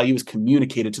how that value is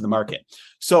communicated to the market.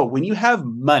 So when you have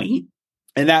money,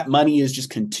 and that money is just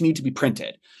continued to be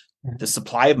printed, the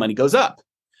supply of money goes up.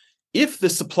 If the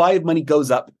supply of money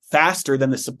goes up faster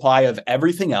than the supply of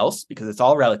everything else, because it's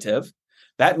all relative,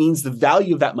 that means the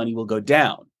value of that money will go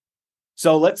down.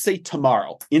 So let's say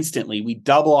tomorrow, instantly, we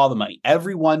double all the money.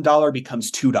 Every $1 becomes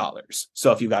 $2.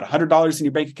 So if you've got $100 in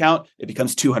your bank account, it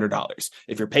becomes $200.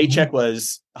 If your paycheck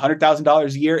was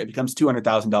 $100,000 a year, it becomes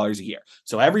 $200,000 a year.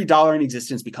 So every dollar in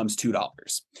existence becomes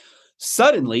 $2.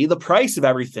 Suddenly, the price of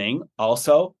everything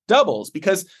also doubles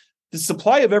because the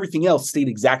supply of everything else stayed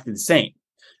exactly the same.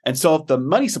 And so if the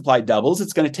money supply doubles,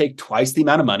 it's going to take twice the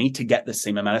amount of money to get the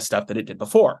same amount of stuff that it did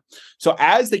before. So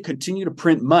as they continue to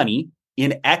print money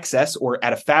in excess or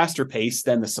at a faster pace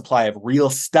than the supply of real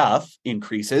stuff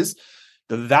increases,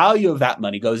 the value of that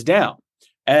money goes down.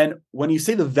 And when you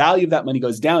say the value of that money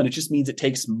goes down, it just means it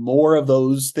takes more of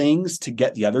those things to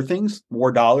get the other things,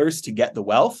 more dollars to get the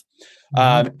wealth.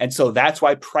 And so that's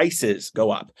why prices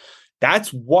go up. That's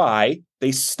why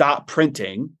they stop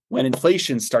printing when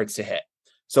inflation starts to hit.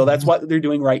 So that's what they're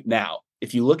doing right now.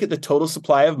 If you look at the total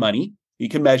supply of money, you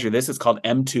can measure this. It's called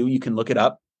M2. You can look it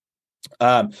up.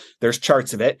 There's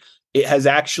charts of it. It has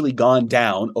actually gone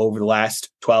down over the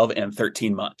last 12 and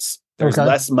 13 months. There's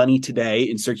less money today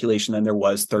in circulation than there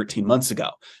was 13 months ago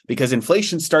because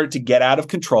inflation started to get out of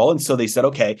control. And so they said,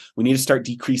 okay, we need to start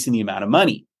decreasing the amount of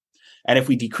money. And if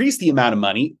we decrease the amount of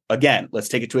money, again, let's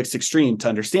take it to its extreme to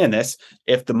understand this.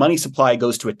 If the money supply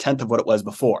goes to 1/10 of what it was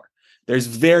before, there's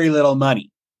very little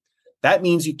money. That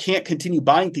means you can't continue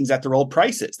buying things at their old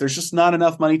prices. There's just not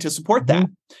enough money to support that.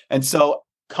 And so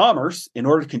commerce, in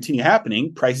order to continue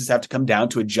happening, prices have to come down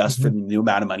to adjust for the new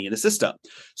amount of money in the system.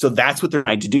 So that's what they're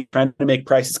trying to do, trying to make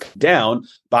prices come down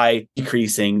by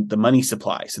decreasing the money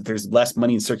supply. So there's less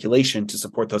money in circulation to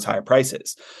support those higher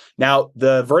prices. Now,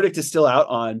 the verdict is still out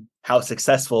on how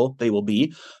successful they will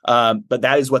be, but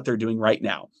that is what they're doing right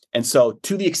now. And so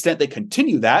to the extent they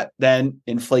continue that, then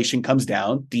inflation comes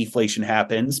down, deflation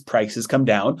happens, prices come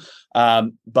down.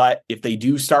 But if they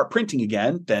do start printing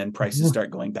again, then prices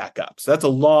start going back up. So that's a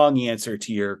long answer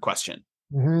to your question.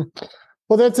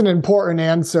 Well, that's an important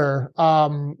answer.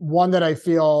 One that I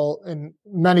feel and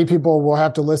many people will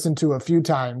have to listen to a few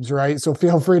times, right? So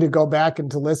feel free to go back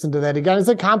and to listen to that again. It's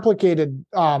a complicated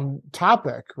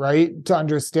topic, right? To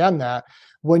understand that.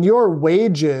 When your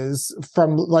wages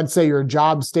from, let's say, your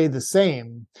job stay the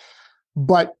same,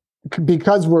 but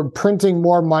because we're printing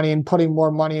more money and putting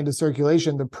more money into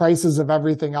circulation, the prices of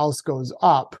everything else goes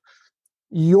up.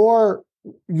 You're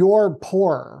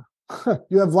poorer.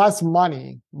 You have less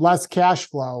money, less cash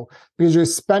flow, because you're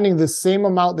spending the same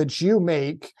amount that you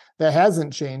make that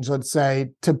hasn't changed, let's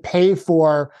say, to pay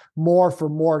for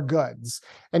more goods.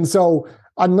 And so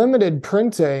unlimited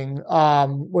printing,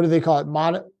 what do they call it?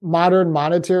 Modern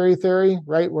monetary theory,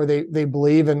 right? Where they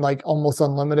believe in like almost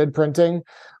unlimited printing.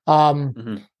 I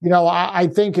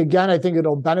think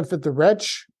it'll benefit the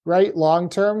rich, right? Long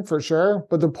term for sure.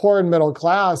 But the poor and middle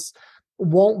class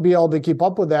won't be able to keep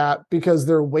up with that because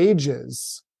their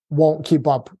wages won't keep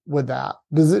up with that.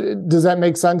 Does that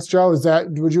make sense, Joe?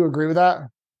 Would you agree with that?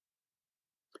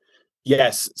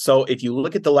 Yes. So if you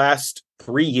look at the last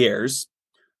 3 years,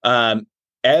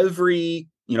 every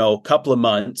couple of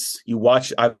months,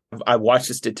 I watch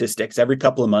the statistics every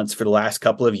couple of months for the last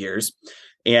couple of years,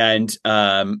 and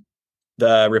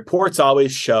the reports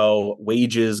always show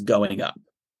wages going up.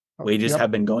 Wages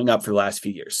have been going up for the last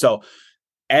few years. So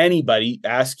anybody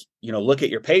look at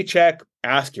your paycheck,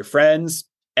 ask your friends.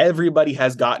 Everybody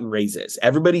has gotten raises.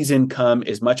 Everybody's income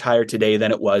is much higher today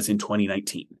than it was in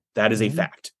 2019. That is a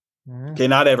fact. Okay,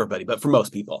 not everybody, but for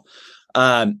most people.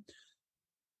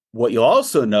 What you'll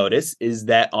also notice is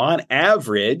that on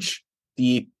average,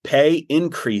 the pay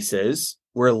increases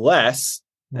were less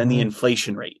than the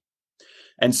inflation rate.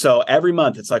 And so every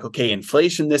month it's like, okay,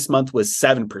 inflation this month was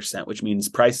 7%, which means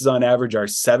prices on average are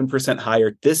 7%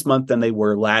 higher this month than they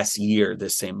were last year,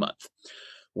 this same month.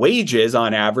 Wages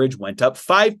on average went up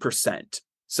 5%.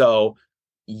 So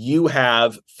you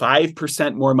have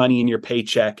 5% more money in your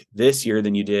paycheck this year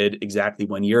than you did exactly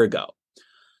 1 year ago.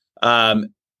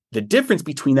 The difference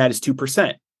between that is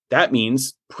 2%. that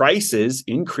means prices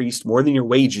increased more than your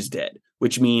wages did,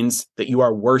 which means that you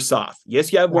are worse off.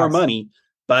 Yes, you have more money,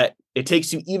 but it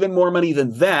takes you even more money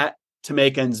than that to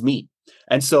make ends meet.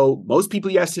 And so most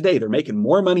people you ask today, they're making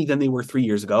more money than they were 3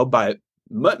 years ago by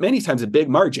many times a big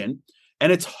margin.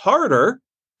 And it's harder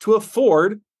to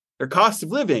afford their cost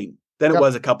of living than it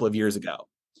was a couple of years ago.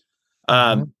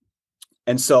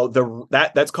 And so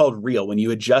that's called real. When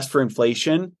you adjust for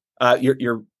inflation,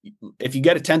 if you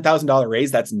get a $10,000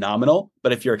 raise, that's nominal.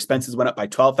 But if your expenses went up by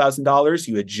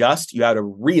 $12,000, you had a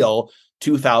real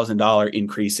 $2,000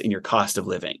 increase in your cost of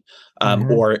living,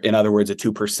 or in other words, a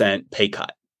 2% pay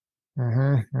cut.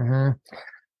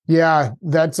 Yeah,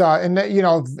 that's and that,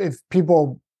 if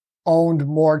people owned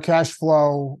more cash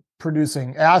flow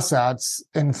producing assets,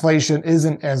 inflation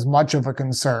isn't as much of a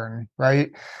concern, right?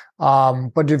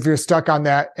 But if you're stuck on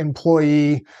that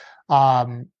employee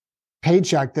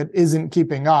paycheck that isn't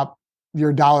keeping up,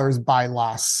 your dollars buy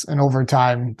less, and over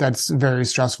time, that's very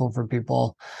stressful for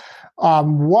people.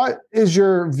 What is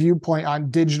your viewpoint on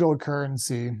digital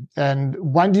currency, and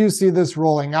when do you see this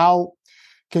rolling out?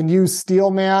 Can you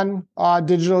steelman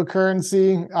digital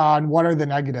currency? And what are the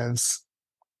negatives?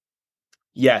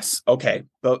 Yes. Okay.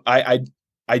 But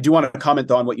I do want to comment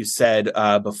though on what you said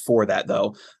before that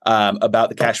though, about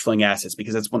the cash flowing assets,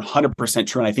 because that's 100%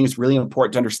 true. And I think it's really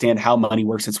important to understand how money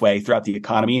works its way throughout the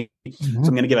economy. So I'm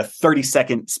going to give a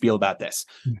 30-second spiel about this.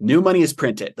 New money is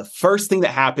printed. The first thing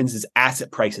that happens is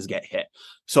asset prices get hit.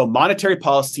 So monetary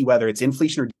policy, whether it's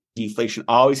inflation or deflation,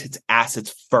 always hits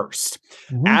assets first.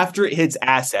 After it hits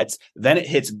assets, then it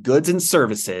hits goods and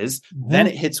services, then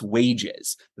it hits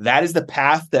wages. That is the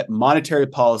path that monetary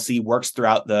policy works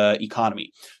throughout the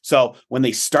economy. So when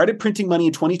they started printing money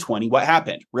in 2020, what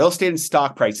happened? Real estate and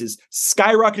stock prices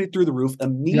skyrocketed through the roof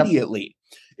immediately.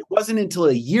 It wasn't until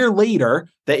a year later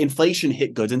that inflation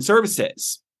hit goods and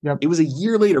services. It was a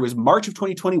year later. It was March of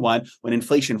 2021 when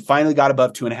inflation finally got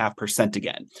above 2.5%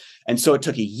 again. And so it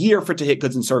took a year for it to hit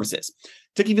goods and services.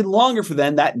 It took even longer for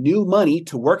then that new money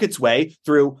to work its way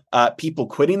through people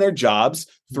quitting their jobs,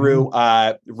 through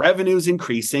revenues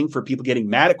increasing, for people getting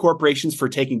mad at corporations for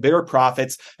taking bigger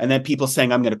profits, and then people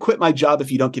saying, I'm going to quit my job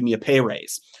if you don't give me a pay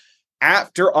raise.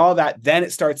 After all that, then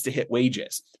it starts to hit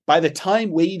wages. By the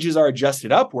time wages are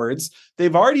adjusted upwards,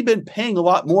 they've already been paying a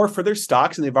lot more for their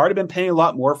stocks, and they've already been paying a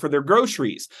lot more for their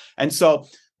groceries. And so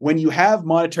when you have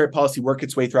monetary policy work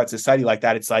its way throughout society like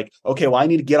that, it's like, okay, well, I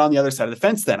need to get on the other side of the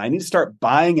fence then. I need to start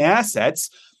buying assets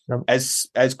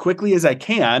as quickly as I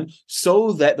can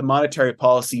so that the monetary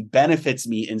policy benefits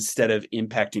me instead of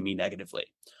impacting me negatively.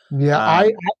 Yeah,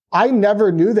 I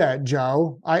never knew that,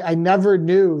 Joe. I never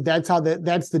knew that's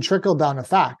the trickle down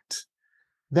effect.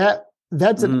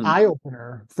 That's an eye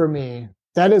opener for me.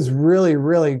 That is really,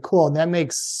 really cool. And that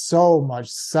makes so much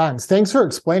sense. Thanks for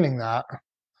explaining that.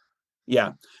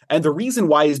 Yeah. And the reason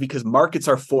why is because markets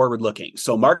are forward looking.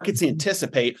 So markets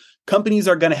anticipate companies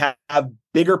are going to have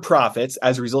bigger profits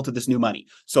as a result of this new money.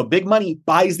 So big money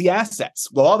buys the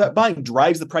assets. Well, all that buying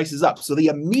drives the prices up. So they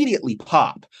immediately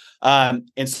pop. And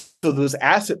so those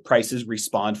asset prices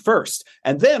respond first.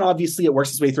 And then obviously it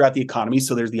works its way throughout the economy.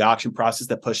 So there's the auction process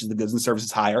that pushes the goods and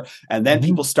services higher. And then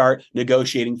people start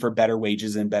negotiating for better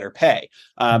wages and better pay.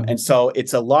 And so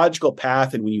it's a logical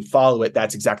path. And when you follow it,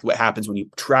 that's exactly what happens when you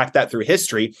track that through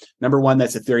history. Number one,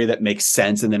 that's a theory that makes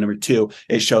sense. And then number two,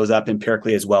 it shows up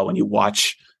empirically as well when you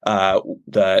watch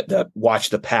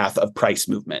the path of price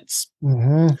movements.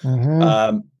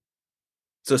 So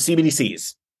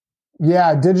CBDCs.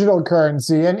 Yeah, digital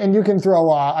currency. And you can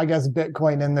throw, I guess,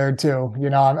 Bitcoin in there too.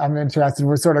 I'm interested.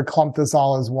 We're sort of clumped this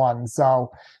all as one. So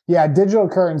yeah, digital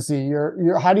currency.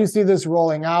 How do you see this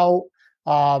rolling out?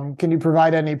 Can you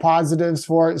provide any positives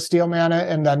for it, steelman it?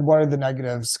 And then what are the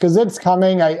negatives? Because it's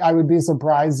coming. I would be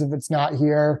surprised if it's not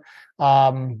here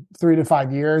 3 to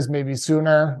 5 years, maybe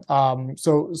sooner.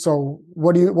 So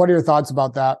what are your thoughts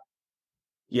about that?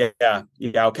 Yeah.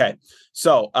 Okay.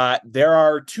 So there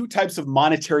are two types of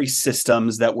monetary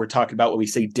systems that we're talking about when we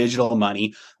say digital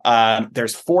money.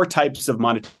 There's 4 types of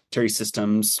monetary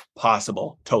systems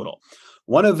possible total.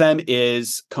 One of them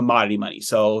is commodity money.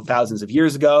 So thousands of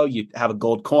years ago, you have a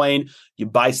gold coin, you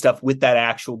buy stuff with that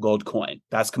actual gold coin.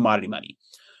 That's commodity money.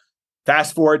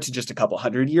 Fast forward to just a couple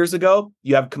hundred years ago,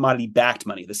 you have commodity-backed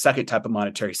money, the second type of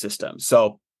monetary system.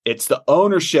 So it's the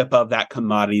ownership of that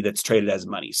commodity that's traded as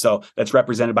money. So that's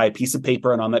represented by a piece of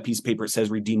paper. And on that piece of paper, it says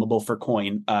redeemable for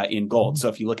coin in gold. So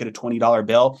if you look at a $20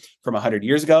 bill from 100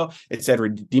 years ago, it said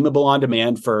redeemable on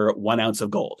demand for 1 ounce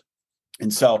of gold.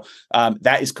 And so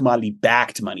that is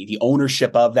commodity-backed money. The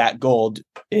ownership of that gold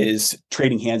is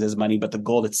trading hands as money, but the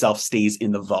gold itself stays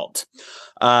in the vault.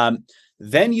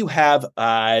 Then you have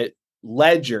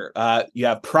ledger. You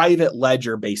have private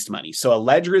ledger-based money. So a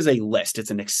ledger is a list.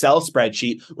 It's an Excel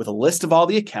spreadsheet with a list of all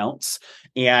the accounts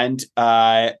and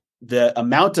the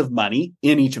amount of money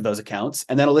in each of those accounts,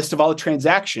 and then a list of all the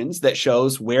transactions that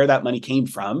shows where that money came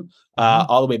from,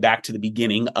 all the way back to the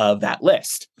beginning of that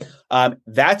list.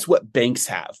 That's what banks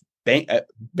have.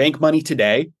 Bank money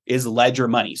today is ledger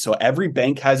money. So every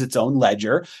bank has its own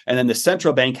ledger, and then the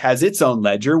central bank has its own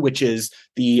ledger, which is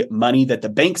the money that the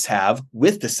banks have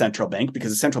with the central bank, because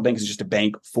the central bank is just a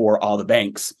bank for all the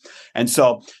banks. And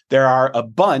so there are a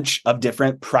bunch of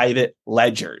different private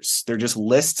ledgers. They're just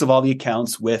lists of all the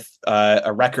accounts with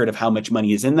a record of how much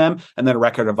money is in them, and then a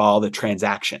record of all the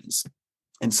transactions.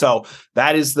 And so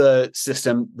that is the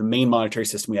system, the main monetary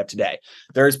system we have today.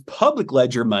 There is public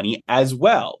ledger money as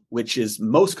well, which is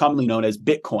most commonly known as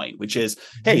Bitcoin, which is,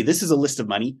 hey, this is a list of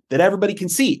money that everybody can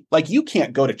see. Like, you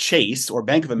can't go to Chase or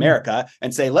Bank of America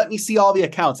and say, let me see all the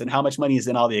accounts and how much money is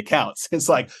in all the accounts. It's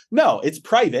like, no, it's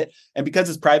private. And because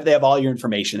it's private, they have all your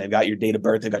information. They've got your date of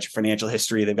birth. They've got your financial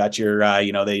history. They've got your,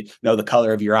 they know the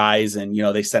color of your eyes, and,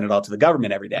 they send it all to the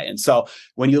government every day. And so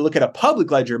when you look at a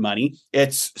public ledger money,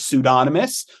 it's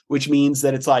pseudonymous, which means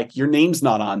that it's like your name's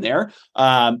not on there.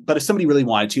 But if somebody really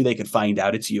wanted to, they could find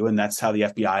out it's you. And that's how the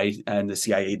FBI and the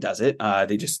CIA does it.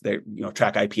 They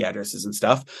track IP addresses and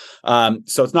stuff.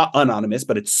 So it's not anonymous,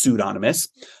 but it's pseudonymous,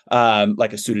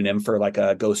 like a pseudonym for like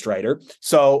a ghostwriter.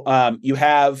 So you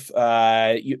have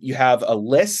a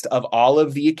list of all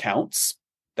of the accounts.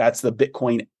 That's the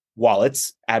Bitcoin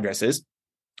wallets addresses.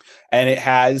 And it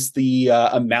has the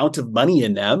amount of money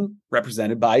in them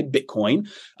represented by Bitcoin,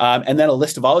 and then a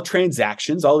list of all the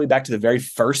transactions all the way back to the very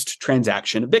first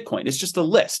transaction of Bitcoin. It's just a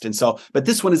list. And so, but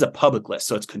this one is a public list.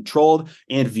 So it's controlled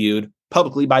and viewed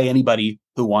publicly by anybody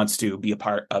who wants to be a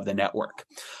part of the network.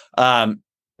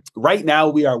 Right now,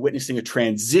 we are witnessing a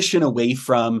transition away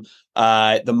from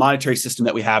the monetary system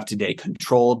that we have today,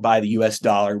 controlled by the US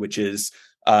dollar, which is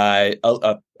a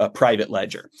private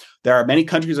ledger. There are many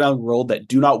countries around the world that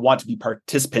do not want to be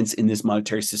participants in this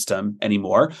monetary system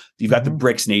anymore. You've got the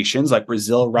BRICS nations like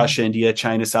Brazil, Russia, India,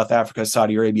 China, South Africa,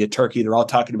 Saudi Arabia, Turkey. They're all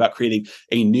talking about creating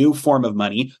a new form of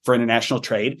money for international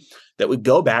trade that would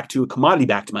go back to a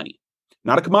commodity-backed money.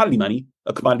 Not a commodity money,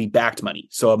 a commodity-backed money.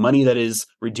 So a money that is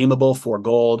redeemable for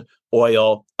gold,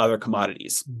 oil, other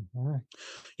commodities. Mm-hmm.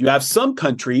 You have some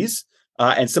countries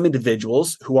and some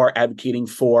individuals who are advocating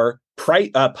for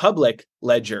public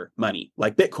ledger money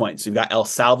like Bitcoin. So you've got El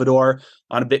Salvador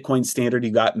on a Bitcoin standard.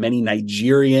 You've got many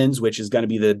Nigerians, which is going to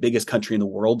be the biggest country in the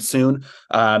world soon,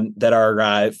 that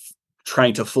are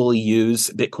trying to fully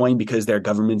use Bitcoin because their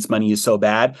government's money is so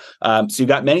bad. So you've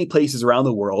got many places around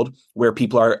the world where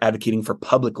people are advocating for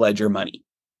public ledger money.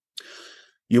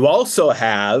 You also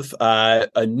have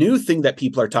a new thing that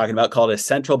people are talking about called a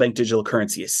central bank digital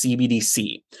currency, a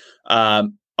CBDC.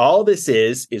 All this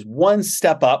is one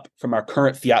step up from our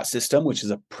current fiat system, which is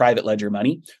a private ledger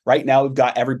money. Right now, we've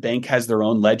got every bank has their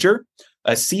own ledger.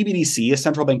 A CBDC, a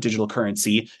central bank digital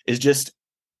currency, is just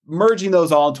merging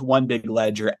those all into one big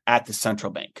ledger at the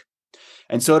central bank.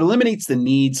 And so it eliminates the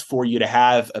needs for you to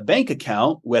have a bank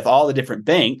account with all the different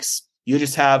banks. You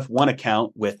just have one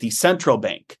account with the central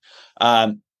bank.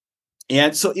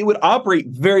 And so it would operate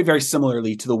very, very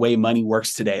similarly to the way money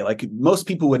works today. Like, most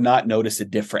people would not notice a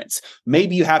difference.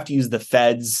 Maybe you have to use the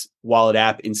Fed's wallet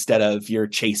app instead of your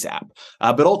Chase app.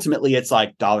 But ultimately, it's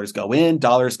like dollars go in,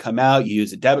 dollars come out. You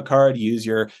use a debit card, you use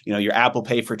your Apple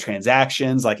Pay for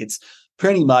transactions. Like, it's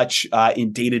pretty much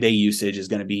in day-to-day usage is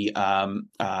going to be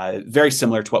very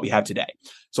similar to what we have today.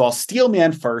 So I'll steel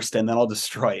man first, and then I'll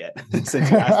destroy it.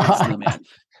 Since you asked me steel man.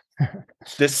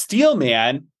 The steel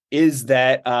man is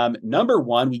that, number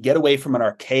one, we get away from an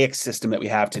archaic system that we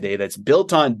have today that's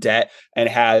built on debt and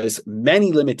has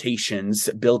many limitations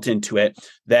built into it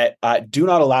that do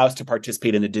not allow us to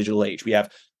participate in the digital age. We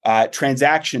have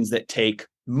transactions that take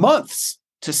months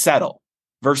to settle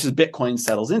versus Bitcoin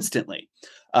settles instantly.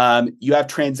 You have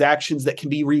transactions that can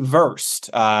be reversed.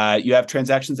 You have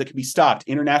transactions that can be stopped.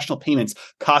 International payments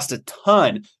cost a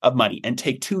ton of money and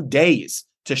take 2 days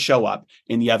to show up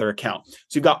in the other account. So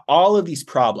you've got all of these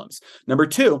problems. Number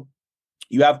two,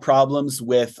 you have problems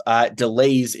with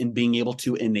delays in being able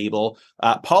to enable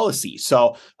policy.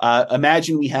 So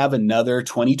imagine we have another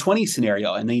 2020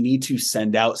 scenario and they need to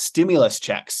send out stimulus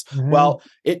checks. Mm-hmm. Well,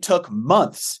 it took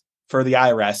months for the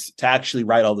IRS to actually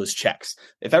write all those checks.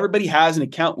 If everybody has an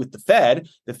account with the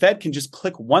Fed can just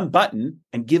click one button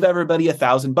and give everybody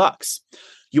 $1,000.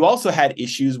 You also had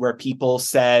issues where people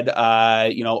said,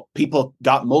 people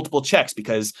got multiple checks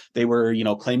because they were,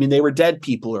 claiming they were dead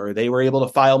people, or they were able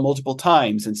to file multiple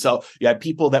times. And so you had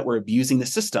people that were abusing the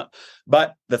system.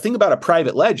 But the thing about a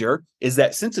private ledger is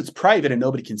that since it's private and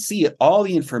nobody can see it, all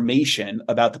the information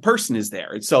about the person is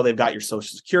there. And so they've got your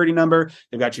social security number,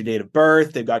 they've got your date of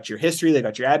birth, they've got your history, they've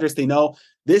got your address. They know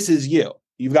this is you.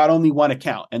 You've got only one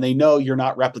account, and they know you're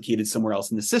not replicated somewhere else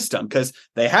in the system because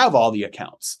they have all the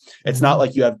accounts. It's not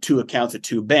like you have two accounts at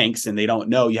two banks and they don't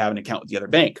know you have an account with the other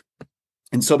bank.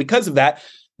 And so because of that,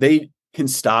 they can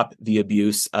stop the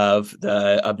abuse of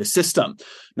the system.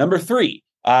 Number 3,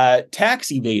 tax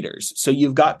evaders. So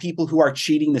you've got people who are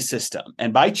cheating the system.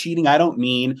 And by cheating, I don't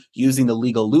mean using the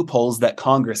legal loopholes that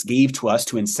Congress gave to us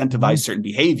to incentivize certain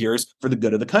behaviors for the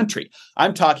good of the country.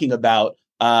 I'm talking about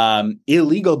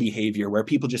illegal behavior where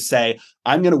people just say,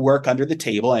 I'm going to work under the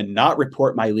table and not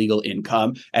report my legal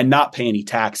income and not pay any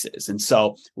taxes. And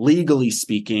so legally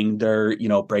speaking, they're,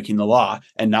 breaking the law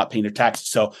and not paying their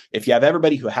taxes. So if you have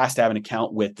everybody who has to have an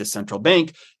account with the central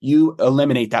bank, you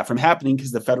eliminate that from happening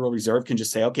because the Federal Reserve can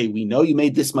just say, okay, we know you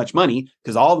made this much money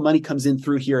because all the money comes in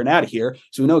through here and out of here.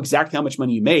 So we know exactly how much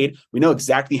money you made. We know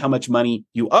exactly how much money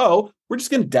you owe. We're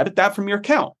just going to debit that from your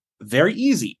account. Very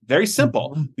easy, very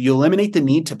simple. You eliminate the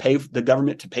need to pay the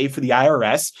government to pay for the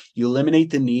IRS. You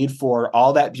eliminate the need for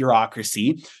all that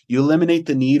bureaucracy. You eliminate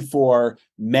the need for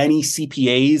many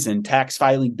CPAs and tax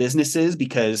filing businesses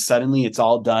because suddenly it's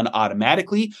all done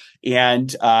automatically.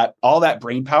 And all that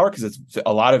brain power, because it's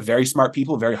a lot of very smart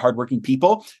people, very hardworking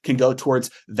people, can go towards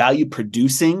value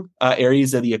producing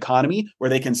areas of the economy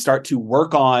where they can start to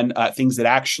work on things that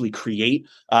actually create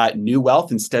new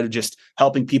wealth instead of just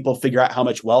helping people figure out how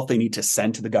much wealth they need to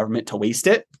send to the government to waste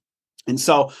it. And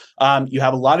so you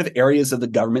have a lot of areas of the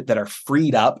government that are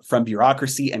freed up from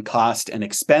bureaucracy and cost and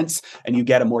expense, and you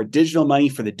get a more digital money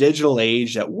for the digital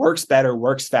age that works better,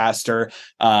 works faster,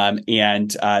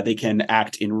 and they can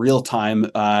act in real time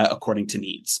according to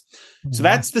needs. So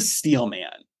that's the steel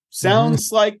man.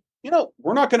 Sounds like,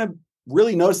 we're not going to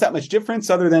really notice that much difference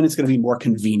other than it's going to be more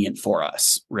convenient for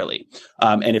us, really.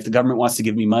 And if the government wants to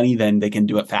give me money, then they can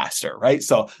do it faster, right?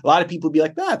 So a lot of people will be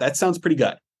like, that sounds pretty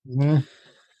good.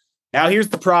 Now, here's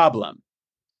the problem.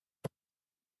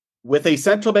 With a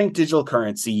central bank digital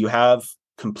currency, you have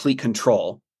complete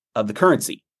control of the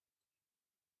currency.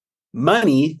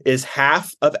 Money is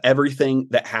half of everything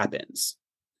that happens.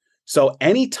 So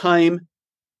anytime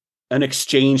an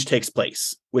exchange takes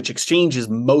place, which exchange is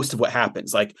most of what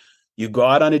happens, like you go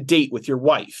out on a date with your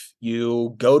wife,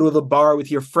 you go to the bar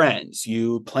with your friends,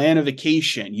 you plan a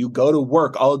vacation, you go to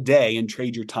work all day and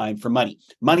trade your time for money.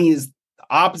 Money is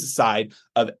opposite side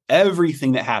of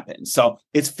everything that happens. So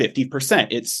it's 50%.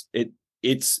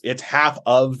 It's half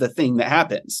of the thing that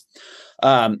happens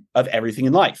of everything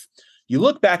in life. You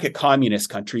look back at communist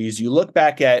countries, you look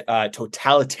back at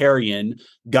totalitarian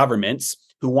governments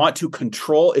who want to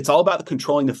control. It's all about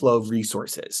controlling the flow of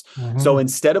resources. So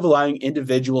instead of allowing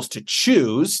individuals to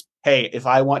choose, hey, if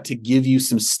I want to give you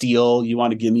some steel, you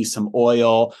want to give me some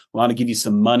oil, I want to give you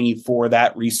some money for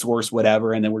that resource,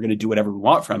 whatever, and then we're going to do whatever we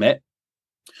want from it.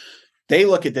 They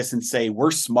look at this and say,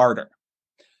 we're smarter.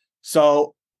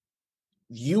 So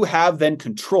you have then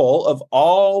control of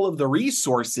all of the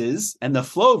resources and the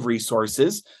flow of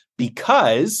resources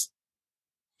because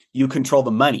you control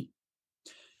the money.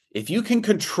 If you can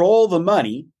control the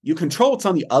money, you control what's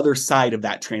on the other side of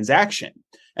that transaction.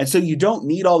 And so you don't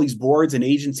need all these boards and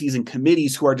agencies and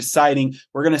committees who are deciding,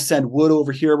 we're going to send wood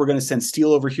over here, we're going to send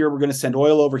steel over here, we're going to send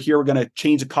oil over here, we're going to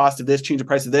change the cost of this, change the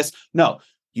price of this. No.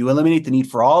 You eliminate the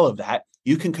need for all of that.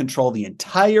 You can control the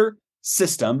entire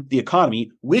system, the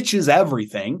economy, which is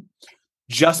everything,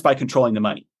 just by controlling the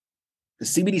money. The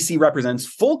CBDC represents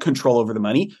full control over the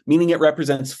money, meaning it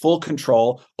represents full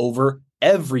control over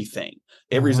everything.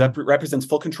 It represents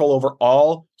full control over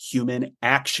all human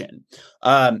action.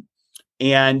 And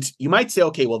you might say,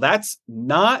 okay, well, that's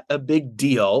not a big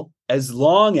deal as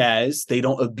long as they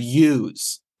don't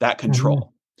abuse that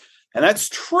control. And that's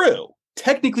true,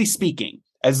 technically speaking.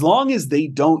 As long as they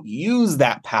don't use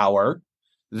that power,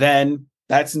 then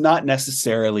that's not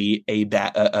necessarily a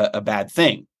bad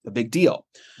thing, a big deal.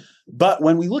 But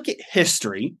when we look at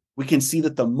history, we can see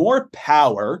that the more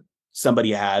power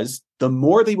somebody has, the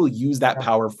more they will use that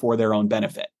power for their own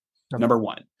benefit. Number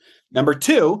one. Number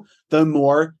two, the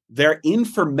more their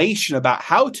information about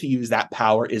how to use that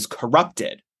power is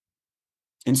corrupted.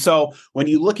 And so when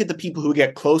you look at the people who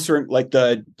get closer, like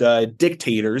the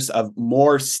dictators of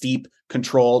more steep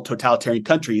control totalitarian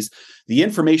countries, the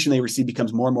information they receive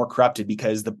becomes more and more corrupted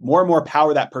because the more and more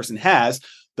power that person has,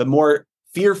 the more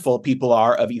fearful people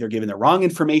are of either giving the wrong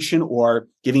information or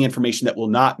giving information that will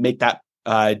not make that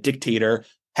dictator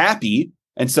happy,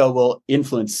 and so will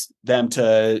influence them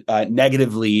to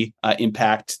negatively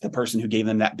impact the person who gave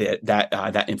them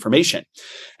that information.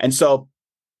 And so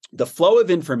the flow of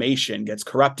information gets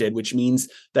corrupted, which means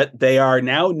that they are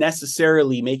now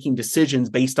necessarily making decisions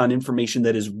based on information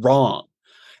that is wrong.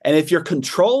 And if you're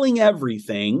controlling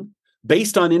everything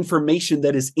based on information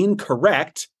that is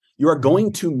incorrect, you are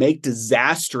going to make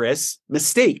disastrous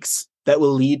mistakes that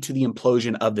will lead to the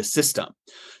implosion of the system.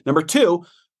 Number two,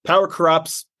 power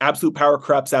corrupts, absolute power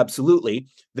corrupts, absolutely.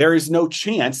 There is no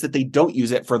chance that they don't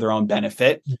use it for their own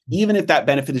benefit, even if that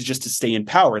benefit is just to stay in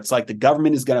power. It's like the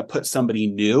government is going to put somebody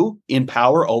new in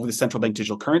power over the central bank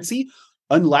digital currency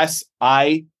unless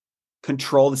I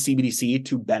control the CBDC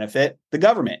to benefit the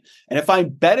government. And if I'm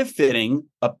benefiting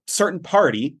a certain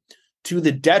party to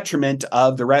the detriment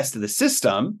of the rest of the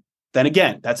system, then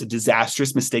again, that's a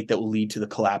disastrous mistake that will lead to the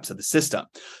collapse of the system.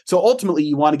 So ultimately,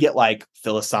 you want to get like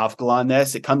philosophical on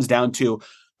this. It comes down to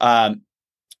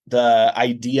the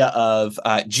idea of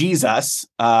Jesus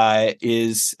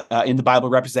is in the Bible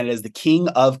represented as the King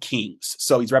of Kings.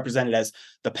 So he's represented as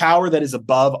the power that is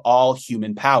above all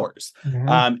human powers.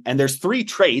 And there's three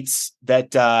traits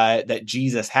that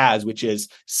Jesus has, which is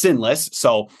sinless,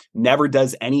 so never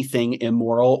does anything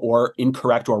immoral or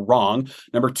incorrect or wrong.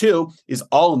 Number two is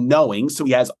all-knowing, so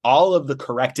he has all of the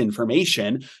correct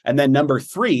information. And then number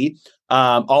three,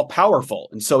 all-powerful,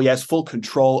 and so he has full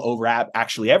control over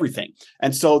actually everything.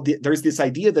 And so there's this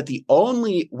idea that the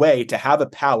only way to have a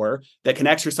power that can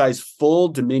exercise full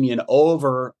dominion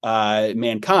over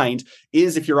mankind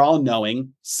is if you're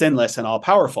all-knowing, sinless, and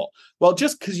all-powerful. Well,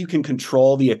 just because you can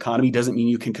control the economy doesn't mean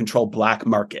you can control black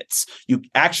markets. You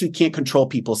actually can't control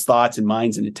people's thoughts and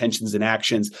minds and intentions and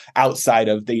actions outside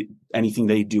of anything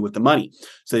they do with the money.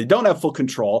 So they don't have full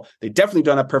control. They definitely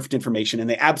don't have perfect information, and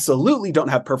they absolutely don't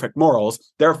have perfect morals.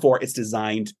 Therefore, it's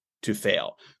designed to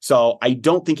fail. So I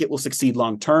don't think it will succeed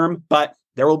long term, but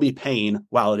there will be pain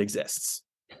while it exists.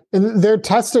 And they're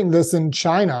testing this in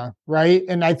China, right?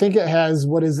 And I think it has,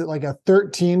 what is it, like a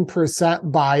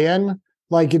 13% buy-in?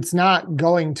 Like, it's not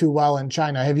going too well in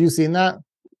China. Have you seen that?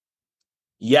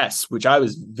 Yes, which I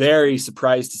was very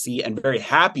surprised to see and very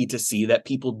happy to see that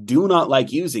people do not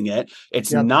like using it.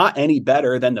 It's not any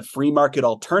better than the free market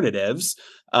alternatives.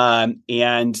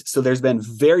 And so there's been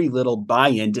very little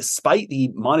buy-in despite the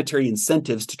monetary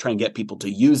incentives to try and get people to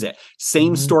use it.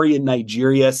 Same story in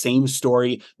Nigeria, same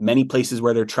story, many places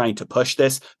where they're trying to push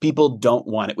this. People don't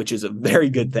want it, which is a very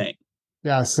good thing.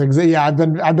 Yes, yeah,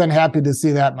 I've been happy to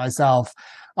see that myself.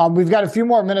 We've got a few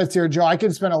more minutes here, Joe. I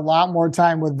could spend a lot more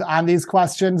time on these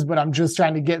questions, but I'm just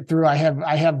trying to get through. I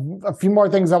have a few more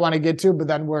things I want to get to, but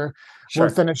then we'll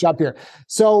finish up here.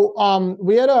 So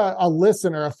we had a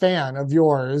listener, a fan of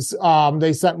yours.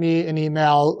 They sent me an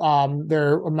email.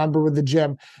 They're a member with the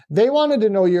gym. They wanted to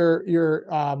know your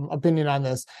opinion on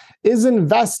this. Is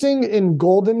investing in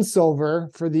gold and silver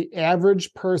for the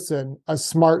average person a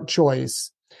smart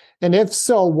choice? And if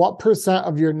so, what percent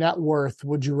of your net worth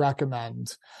would you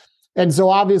recommend? And so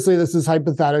obviously this is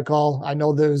hypothetical. I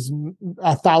know there's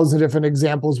 1,000 different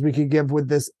examples we could give with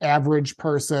this average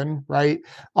person, right?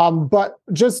 But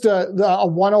just a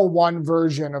 101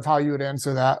 version of how you would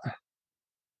answer that.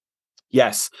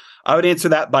 Yes, I would answer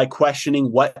that by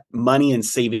questioning what money and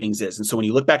savings is. And so when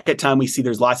you look back at time, we see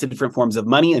there's lots of different forms of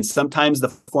money. And sometimes the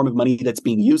form of money that's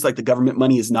being used, like the government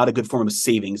money, is not a good form of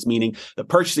savings, meaning the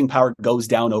purchasing power goes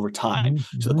down over time.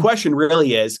 So the question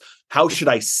really is, how should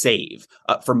I save?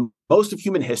 For most of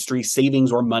human history,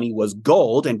 savings or money was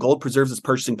gold, and gold preserves its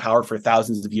purchasing power for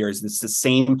thousands of years. It's the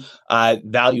same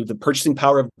value. The purchasing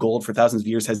power of gold for thousands of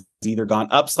years has either gone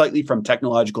up slightly from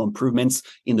technological improvements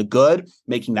in the good,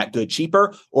 making that good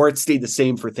cheaper, or it's stayed the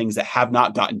same for things that have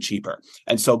not gotten cheaper.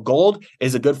 And so gold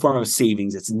is a good form of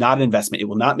savings. It's not an investment. It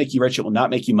will not make you rich. It will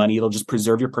not make you money. It'll just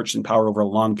preserve your purchasing power over a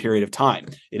long period of time.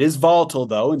 It is volatile,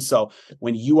 though. And so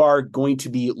when you are going to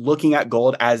be looking at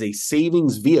gold as a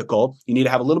savings vehicle, you need to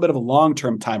have a little bit of a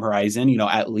long-term time horizon,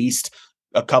 at least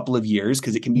a couple of years,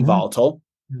 because it can be volatile.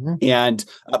 And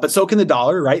but so can the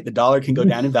dollar, right? The dollar can go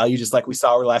down in value just like we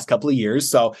saw over the last couple of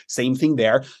years. So same thing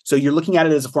there. So you're looking at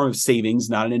it as a form of savings,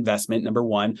 not an investment, number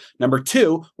one. Number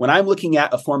two, when I'm looking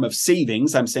at a form of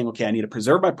savings, I'm saying, okay, I need to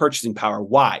preserve my purchasing power.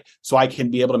 Why? So I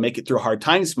can be able to make it through hard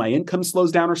times. My income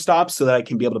slows down or stops so that I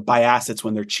can be able to buy assets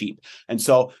when they're cheap. And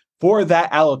so for that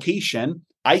allocation,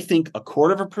 I think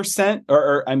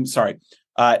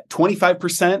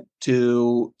 25%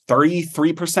 to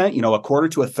 33%, a quarter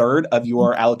to a third of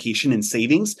your allocation in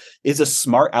savings is a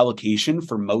smart allocation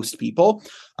for most people.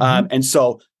 And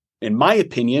so in my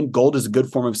opinion, gold is a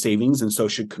good form of savings, and so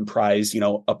should comprise,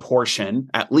 a portion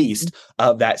at least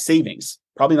of that savings.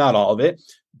 Probably not all of it.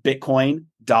 Bitcoin,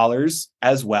 dollars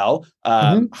as well.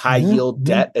 High yield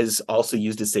debt is also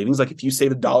used as savings. Like if you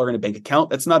save $1 in a bank account,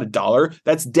 that's not $1,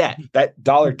 that's debt. That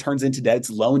dollar turns into debt. It's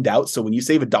loaned out. So when you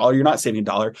save $1, you're not saving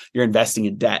 $1, you're investing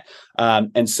in debt.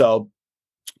 And so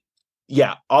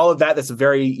yeah, all of that's a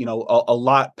very, a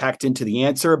lot packed into the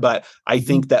answer, but I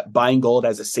think that buying gold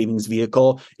as a savings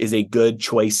vehicle is a good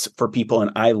choice for people. And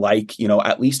I like,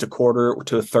 at least a quarter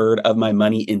to a third of my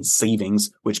money in savings,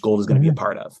 which gold is going to be a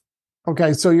part of.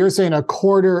 Okay. So you're saying a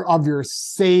quarter of your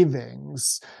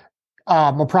savings,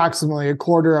 approximately a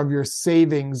quarter of your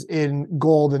savings in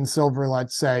gold and silver,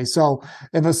 let's say. So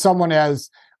if someone has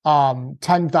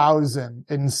 10,000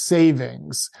 in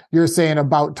savings, you're saying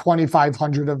about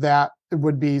 2,500 of that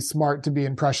would be smart to be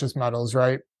in precious metals,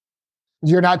 right?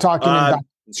 You're not talking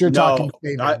investments, you're talking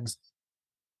savings.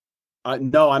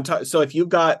 No, I'm talking. So if you've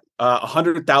got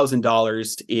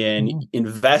 $100,000 in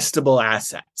investable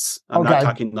assets, I'm not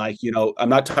talking like, I'm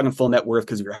not talking full net worth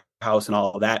because of your house and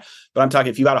all of that, but I'm talking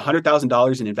if you got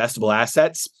 $100,000 in investable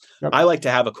assets, I like to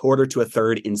have a quarter to a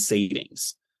third in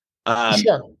savings.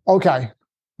 Sure. Okay.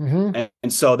 And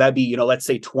so that'd be, let's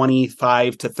say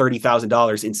 $25,000 to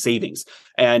 $30,000 in savings.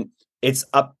 And it's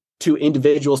up to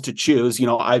individuals to choose.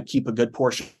 I keep a good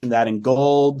portion of that in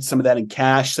gold, some of that in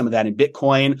cash, some of that in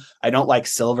Bitcoin. I don't like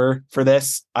silver for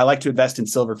this. I like to invest in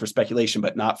silver for speculation,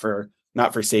 but not for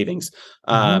savings.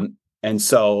 And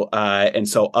so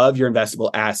of your investable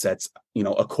assets,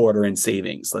 a quarter in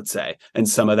savings, let's say, and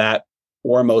some of that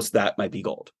or most of that might be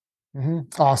gold.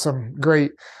 Awesome.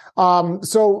 Great.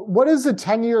 So what is the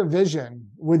 10-year vision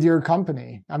with your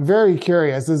company? I'm very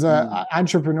curious. As an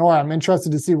entrepreneur, I'm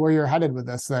interested to see where you're headed with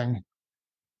this thing.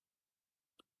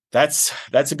 That's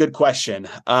a good question.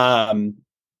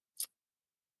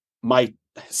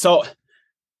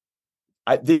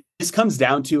 This comes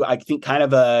down to, I think, kind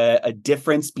of a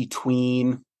difference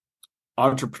between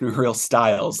entrepreneurial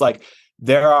styles. Like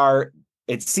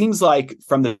it seems like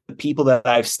from the people that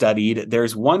I've studied,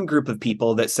 there's one group of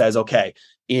people that says, okay,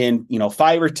 in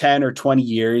 5 or 10 or 20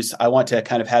 years, I want to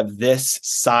kind of have this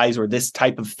size or this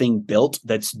type of thing built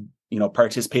that's,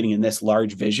 participating in this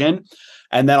large vision.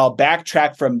 And then I'll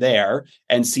backtrack from there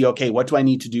and see, okay, what do I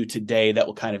need to do today that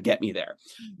will kind of get me there?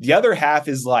 The other half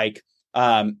is like,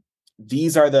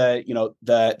 these are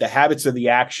the habits or the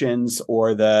actions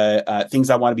or the things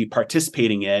I want to be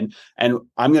participating in. And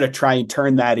I'm going to try and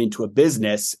turn that into a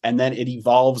business, and then it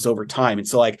evolves over time. And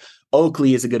so like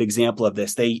Oakley is a good example of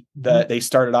this. They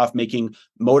started off making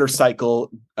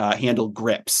motorcycle handle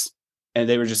grips, and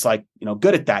they were just like,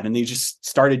 good at that. And they just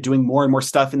started doing more and more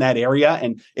stuff in that area.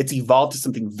 And it's evolved to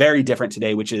something very different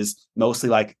today, which is mostly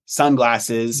like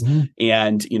sunglasses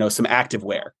and, some active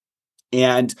wear.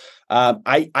 And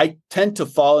I tend to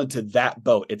fall into that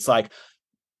boat. It's like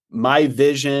my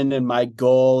vision and my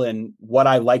goal and what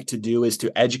I like to do is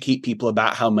to educate people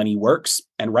about how money works.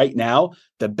 And right now,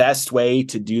 the best way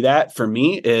to do that for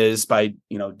me is by,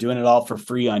 doing it all for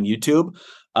free on YouTube.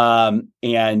 And,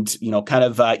 kind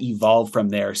of evolve from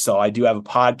there. So I do have a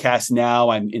podcast now.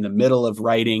 I'm in the middle of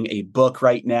writing a book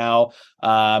right now.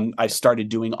 I started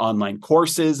doing online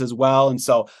courses as well. And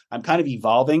so I'm kind of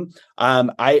evolving.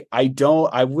 I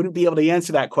wouldn't be able to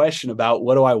answer that question about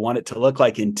what do I want it to look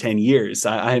like in 10 years.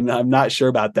 I'm not sure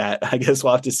about that. I guess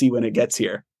we'll have to see when it gets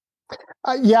here.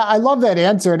 Yeah, I love that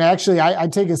answer. And actually, I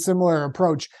take a similar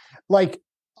approach. Like,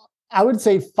 I would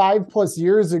say 5+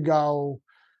 years ago,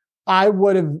 I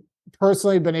would have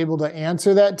personally been able to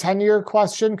answer that 10-year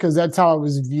question because that's how I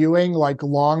was viewing like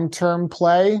long-term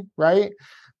play, right?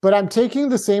 But I'm taking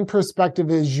the same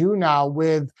perspective as you now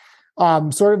with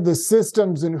sort of the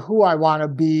systems and who I want to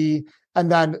be,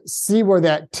 and then see where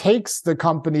that takes the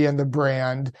company and the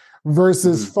brand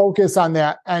versus focus on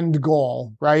that end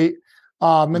goal, right?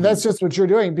 And that's just what you're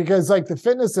doing, because like the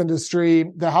fitness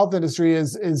industry, the health industry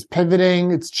is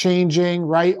pivoting, it's changing,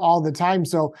 right, all the time.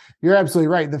 So you're absolutely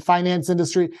right. The finance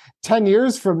industry, 10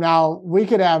 years from now, we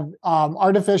could have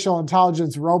artificial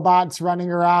intelligence robots running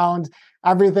around,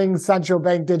 everything central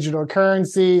bank digital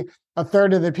currency. A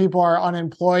third of the people are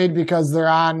unemployed because they're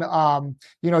on,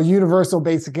 universal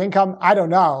basic income. I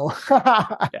don't know.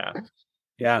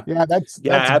 Yeah. That's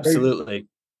absolutely. Great.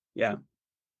 Yeah.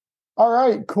 All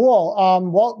right, cool.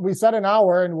 Well, we said an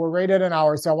hour and we're right at an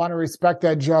hour, so I want to respect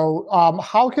that, Joe.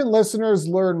 How can listeners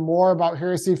learn more about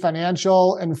Heresy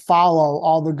Financial and follow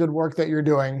all the good work that you're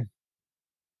doing?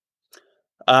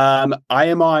 I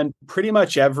am on pretty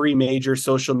much every major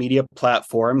social media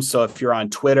platform. So if you're on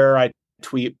Twitter, I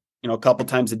tweet a couple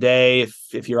times a day.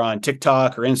 If you're on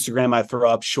TikTok or Instagram, I throw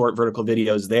up short vertical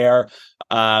videos there.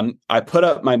 I put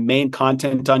up my main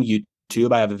content on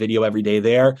YouTube. I have a video every day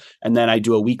there. And then I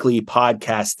do a weekly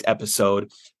podcast episode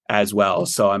as well.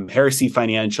 So I'm Heresy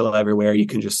Financial everywhere. You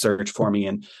can just search for me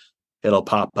and it'll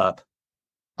pop up.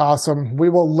 Awesome. We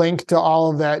will link to all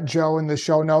of that, Joe, in the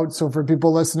show notes. So for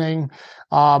people listening,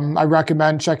 I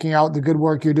recommend checking out the good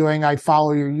work you're doing. I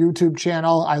follow your YouTube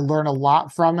channel. I learn a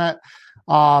lot from it.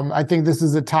 I think this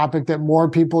is a topic that more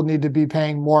people need to be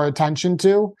paying more attention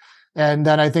to. And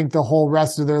then I think the whole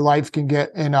rest of their life can get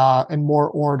in more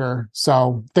order.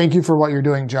 So thank you for what you're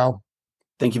doing, Joe.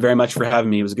 Thank you very much for having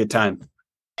me. It was a good time.